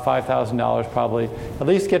it costs, $5,000 probably. At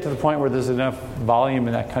least get to the point where there's enough volume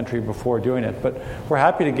in that country before doing it. But we're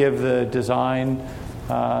happy to give the design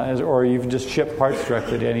or even just ship parts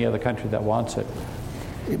directly to any other country that wants it.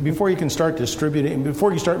 Before you can start distributing,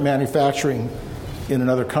 before you start manufacturing in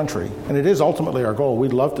another country, and it is ultimately our goal,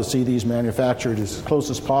 we'd love to see these manufactured as close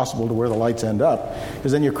as possible to where the lights end up,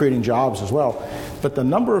 because then you're creating jobs as well. But the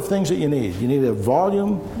number of things that you need a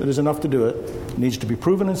volume that is enough to do it. It needs to be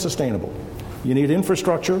proven and sustainable. You need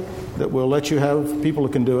infrastructure that will let you have people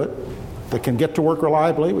that can do it, that can get to work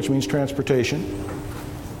reliably, which means transportation,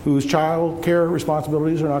 whose child care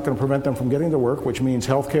responsibilities are not going to prevent them from getting to work, which means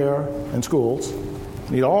health care and schools.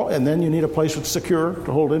 And then you need a place that's secure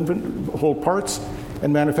to hold parts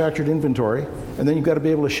and manufactured inventory, and then you've got to be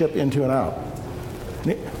able to ship into and out.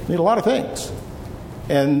 Need a lot of things.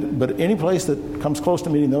 But any place that comes close to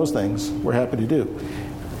meeting those things, we're happy to do.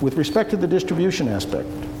 With respect to the distribution aspect,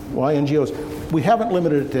 why NGOs? We haven't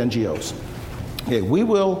limited it to NGOs. Okay, we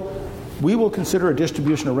will consider a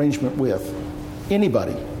distribution arrangement with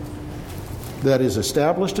anybody that is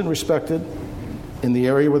established and respected in the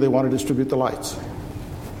area where they want to distribute the lights,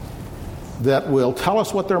 that will tell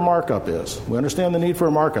us what their markup is. We understand the need for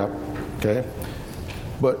a markup, okay?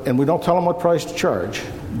 And we don't tell them what price to charge,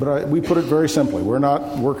 but we put it very simply. We're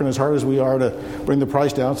not working as hard as we are to bring the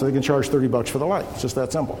price down so they can charge $30 for the light. It's just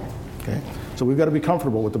that simple, okay? So we've got to be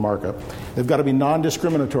comfortable with the markup. They've got to be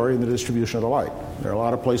non-discriminatory in the distribution of the light. There are a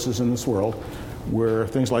lot of places in this world where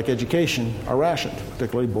things like education are rationed,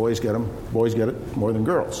 particularly boys get it more than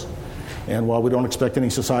girls. And while we don't expect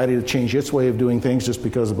any society to change its way of doing things just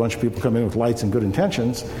because a bunch of people come in with lights and good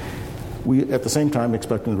intentions, we at the same time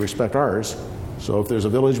expect them to respect ours. So if there's a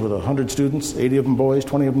village with 100 students, 80 of them boys,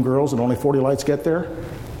 20 of them girls, and only 40 lights get there,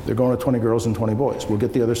 they're going to 20 girls and 20 boys. We'll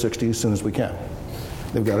get the other 60 as soon as we can.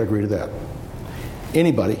 They've got to agree to that.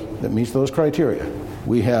 Anybody that meets those criteria.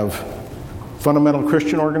 We have fundamental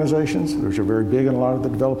Christian organizations, which are very big in a lot of the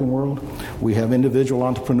developing world. We have individual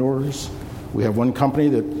entrepreneurs. We have one company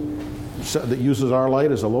that uses our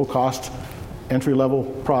light as a low-cost, entry-level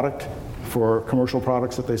product for commercial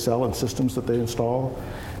products that they sell and systems that they install.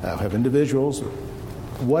 Have individuals,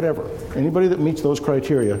 whatever. Anybody that meets those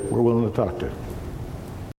criteria, we're willing to talk to.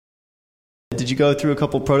 Did you go through a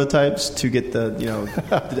couple prototypes to get the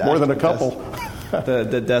more than a couple?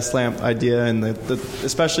 The desk lamp idea and the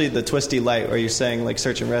especially the twisty light where you're saying like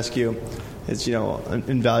search and rescue is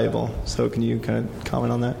invaluable. So can you kind of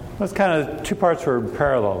comment on that? Those kind of two parts were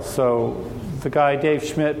parallel. So the guy Dave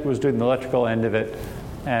Schmidt was doing the electrical end of it,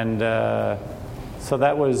 and so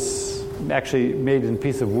that was actually made in a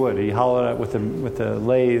piece of wood. He hollowed out with a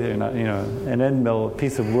lathe, an end mill, a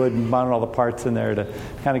piece of wood, and mounted all the parts in there to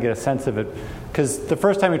kind of get a sense of it. Because the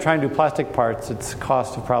first time you try and do plastic parts, it's a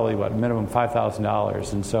cost of probably, minimum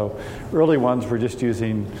 $5,000. And so early ones were just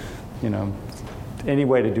using, any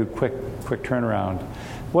way to do quick turnaround.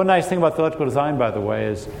 One nice thing about the electrical design, by the way,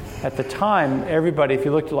 is at the time, everybody, if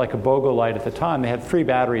you looked at like a BOGO light at the time, they had 3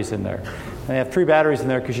 batteries in there. And they have 3 batteries in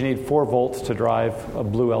there because you need 4 volts to drive a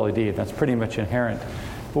blue LED. That's pretty much inherent.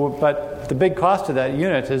 But the big cost of that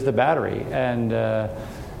unit is the battery. And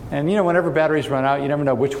whenever batteries run out, you never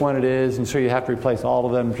know which one it is, and so you have to replace all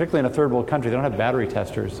of them. Particularly in a third world country, they don't have battery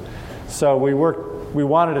testers. So we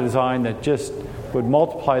wanted a design that just would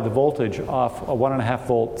multiply the voltage off a 1.5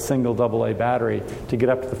 volt single AA battery to get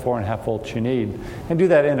up to the 4.5 volts you need, and do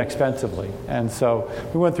that inexpensively. And so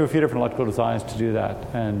we went through a few different electrical designs to do that,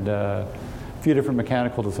 and a few different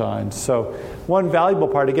mechanical designs. So one valuable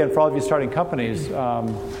part, again, for all of you starting companies,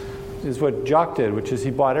 is what Jock did, which is he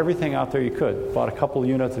bought everything out there you could. Bought a couple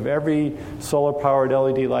units of every solar-powered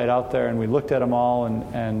LED light out there, and we looked at them all.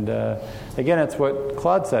 And again, it's what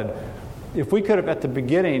Claude said. If we could have, at the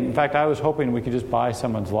beginning, in fact, I was hoping we could just buy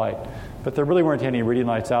someone's light. But there really weren't any reading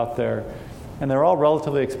lights out there. And they're all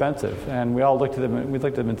relatively expensive. And we all looked at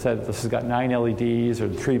them and said, this has got 9 LEDs or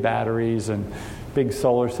 3 batteries and big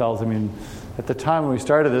solar cells. I mean, at the time when we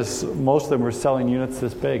started this, most of them were selling units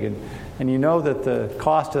this big. And you know that the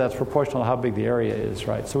cost of that's proportional to how big the area is,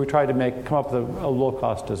 right? So we tried to come up with a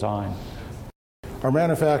low-cost design. Our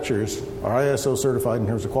manufacturers are ISO certified in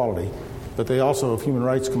terms of quality, but they also have human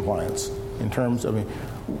rights compliance in terms,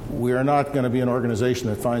 we are not going to be an organization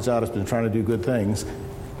that finds out it's been trying to do good things,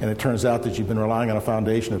 and it turns out that you've been relying on a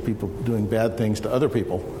foundation of people doing bad things to other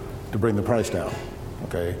people to bring the price down.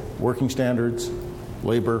 Okay? Working standards,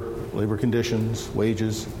 labor conditions,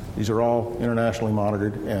 wages, these are all internationally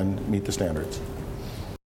monitored and meet the standards.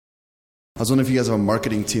 I was wondering if you guys have a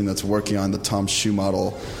marketing team that's working on the Tom's Shoe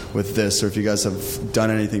model with this, or if you guys have done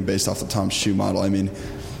anything based off the Tom's Shoe model. I mean,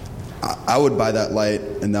 I would buy that light,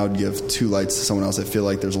 and that would give 2 lights to someone else. I feel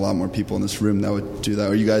like there's a lot more people in this room that would do that.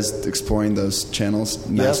 Are you guys exploring those channels,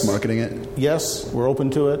 mass marketing it? Yes, we're open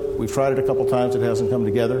to it. We've tried it a couple times. It hasn't come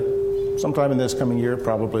together. Sometime in this coming year, it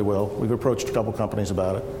probably will. We've approached a couple companies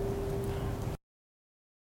about it.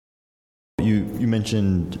 You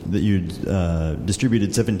mentioned that you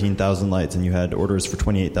distributed 17,000 lights and you had orders for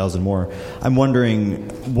 28,000 more. I'm wondering,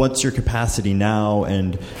 what's your capacity now,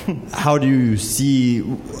 and how do you see?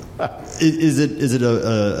 Is it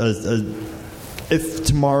if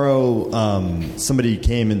tomorrow somebody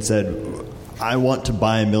came and said, "I want to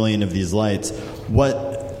buy 1 million of these lights,"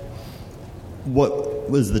 what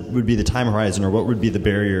would be the time horizon, or what would be the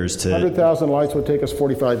barriers to? 100,000 lights would take us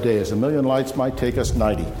 45 days. 1 million lights might take us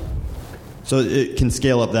 90. So it can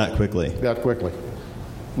scale up that quickly? That quickly.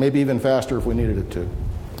 Maybe even faster if we needed it to.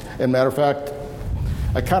 And matter of fact,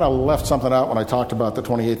 I kind of left something out when I talked about the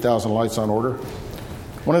 28,000 lights on order.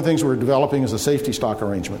 One of the things we're developing is a safety stock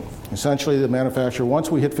arrangement. Essentially, the manufacturer, once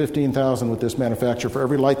we hit 15,000 with this manufacturer, for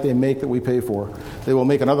every light they make that we pay for, they will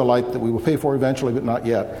make another light that we will pay for eventually, but not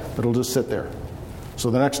yet. But it'll just sit there. So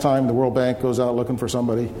the next time the World Bank goes out looking for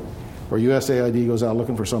somebody, or USAID goes out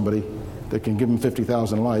looking for somebody that can give them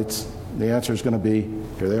 50,000 lights, the answer is going to be,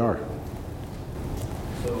 here they are.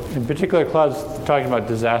 In particular, Claude's talking about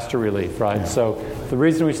disaster relief, right? Yeah. So the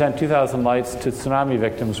reason we sent 2,000 lights to tsunami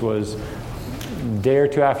victims was a day or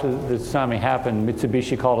two after the tsunami happened,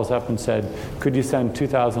 Mitsubishi called us up and said, could you send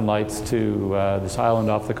 2,000 lights to this island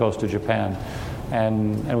off the coast of Japan?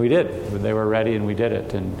 And we did. They were ready, and we did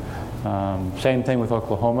it. And same thing with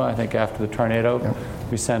Oklahoma. I think after the tornado, yep,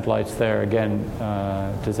 we sent lights there. Again,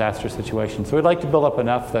 disaster situation. So we'd like to build up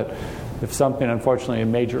enough that if something, unfortunately, a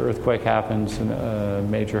major earthquake happens, a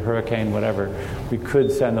major hurricane, whatever, we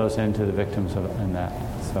could send those into the victims in that.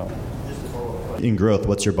 So, in growth,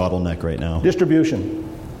 what's your bottleneck right now? Distribution.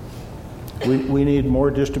 We need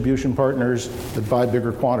more distribution partners that buy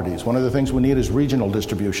bigger quantities. One of the things we need is regional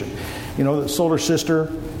distribution. You know, the Solar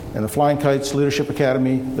Sister and the Flying Kites Leadership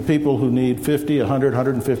Academy, the people who need 50, 100,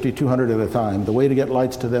 150, 200 at a time, the way to get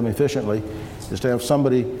lights to them efficiently is to have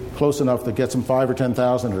somebody close enough that gets them 5 or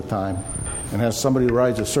 10,000 at a time, and has somebody who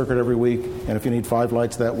rides a circuit every week, and if you need 5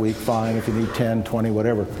 lights that week, fine. If you need 10, 20,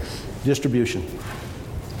 whatever. Distribution.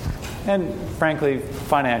 And frankly,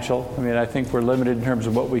 financial. I mean, I think we're limited in terms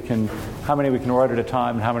of how many we can order at a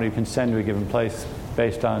time and how many we can send to a given place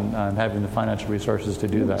based on having the financial resources to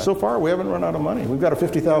do that. So far, we haven't run out of money. We've got a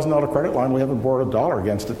 $50,000 credit line. We haven't borrowed a dollar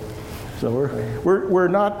against it. So we're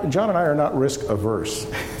not, John and I are not risk averse.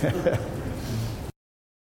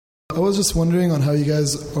 I was just wondering on how you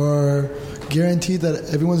guys are guaranteed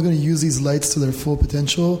that everyone's going to use these lights to their full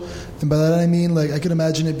potential. And by that I mean, like, I can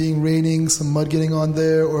imagine it being raining, some mud getting on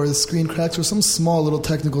there, or the screen cracks, or some small little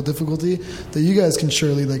technical difficulty that you guys can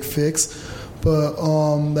surely fix. But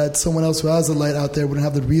that someone else who has a light out there wouldn't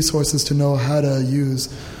have the resources to know how to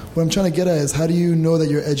use. What I'm trying to get at is, how do you know that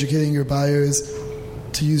you're educating your buyers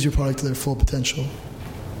to use your product to their full potential?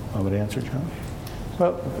 I would answer, John.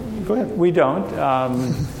 Well, go ahead. We don't.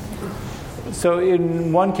 So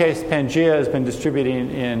in one case, Pangea has been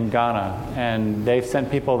distributing in Ghana, and they've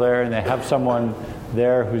sent people there, and they have someone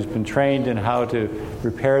there who's been trained in how to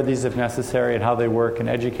repair these if necessary and how they work and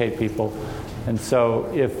educate people. And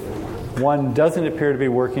so if one doesn't appear to be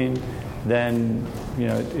working, then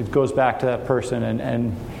it goes back to that person,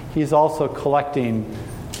 and he's also collecting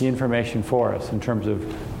the information for us in terms of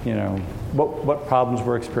what problems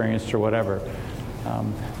were experienced or whatever.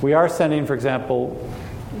 We are sending, for example,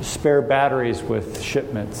 spare batteries with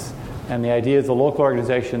shipments, and the idea is the local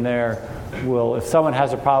organization there will, if someone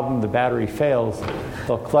has a problem, the battery fails,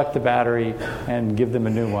 they'll collect the battery and give them a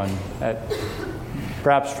new one,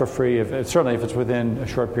 perhaps for free, certainly if it's within a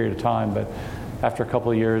short period of time, but after a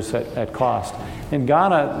couple of years at cost. In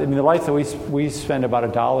Ghana, I mean, the lights that we spend about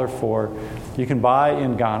 $1 for, you can buy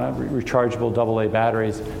in Ghana rechargeable AA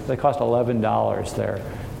batteries. They cost $11 there,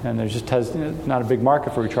 and there's just not a big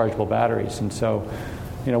market for rechargeable batteries, and so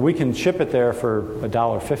we can ship it there for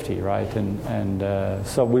 $1.50, right? And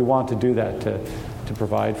so we want to do that to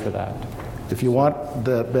provide for that. If you want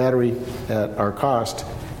the battery at our cost,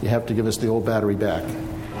 you have to give us the old battery back.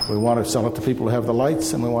 We want to sell it to people who have the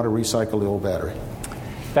lights, and we want to recycle the old battery.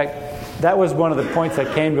 In fact, that was one of the points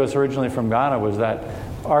that came to us originally from Ghana, was that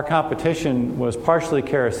our competition was partially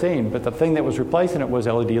kerosene, but the thing that was replacing it was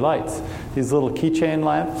LED lights. These little keychain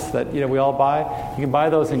lamps that we all buy, you can buy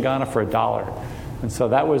those in Ghana for $1. And so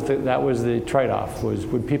that was the trade-off, was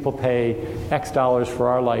would people pay X dollars for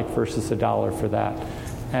our light versus $1 for that?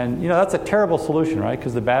 And that's a terrible solution, right?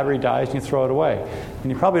 Because the battery dies and you throw it away. And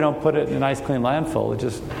you probably don't put it in a nice clean landfill. It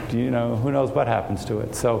just, who knows what happens to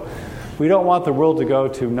it. So we don't want the world to go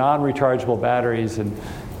to non-rechargeable batteries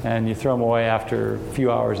and you throw them away after a few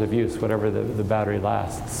hours of use, whatever the battery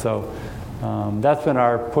lasts. So that's been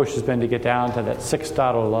our push, has been to get down to that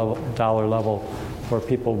 $6 level where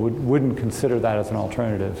people wouldn't consider that as an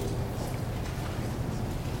alternative.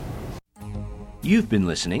 You've been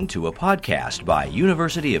listening to a podcast by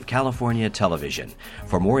University of California Television.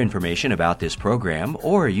 For more information about this program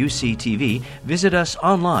or UCTV, visit us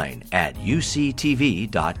online at uctv.tv.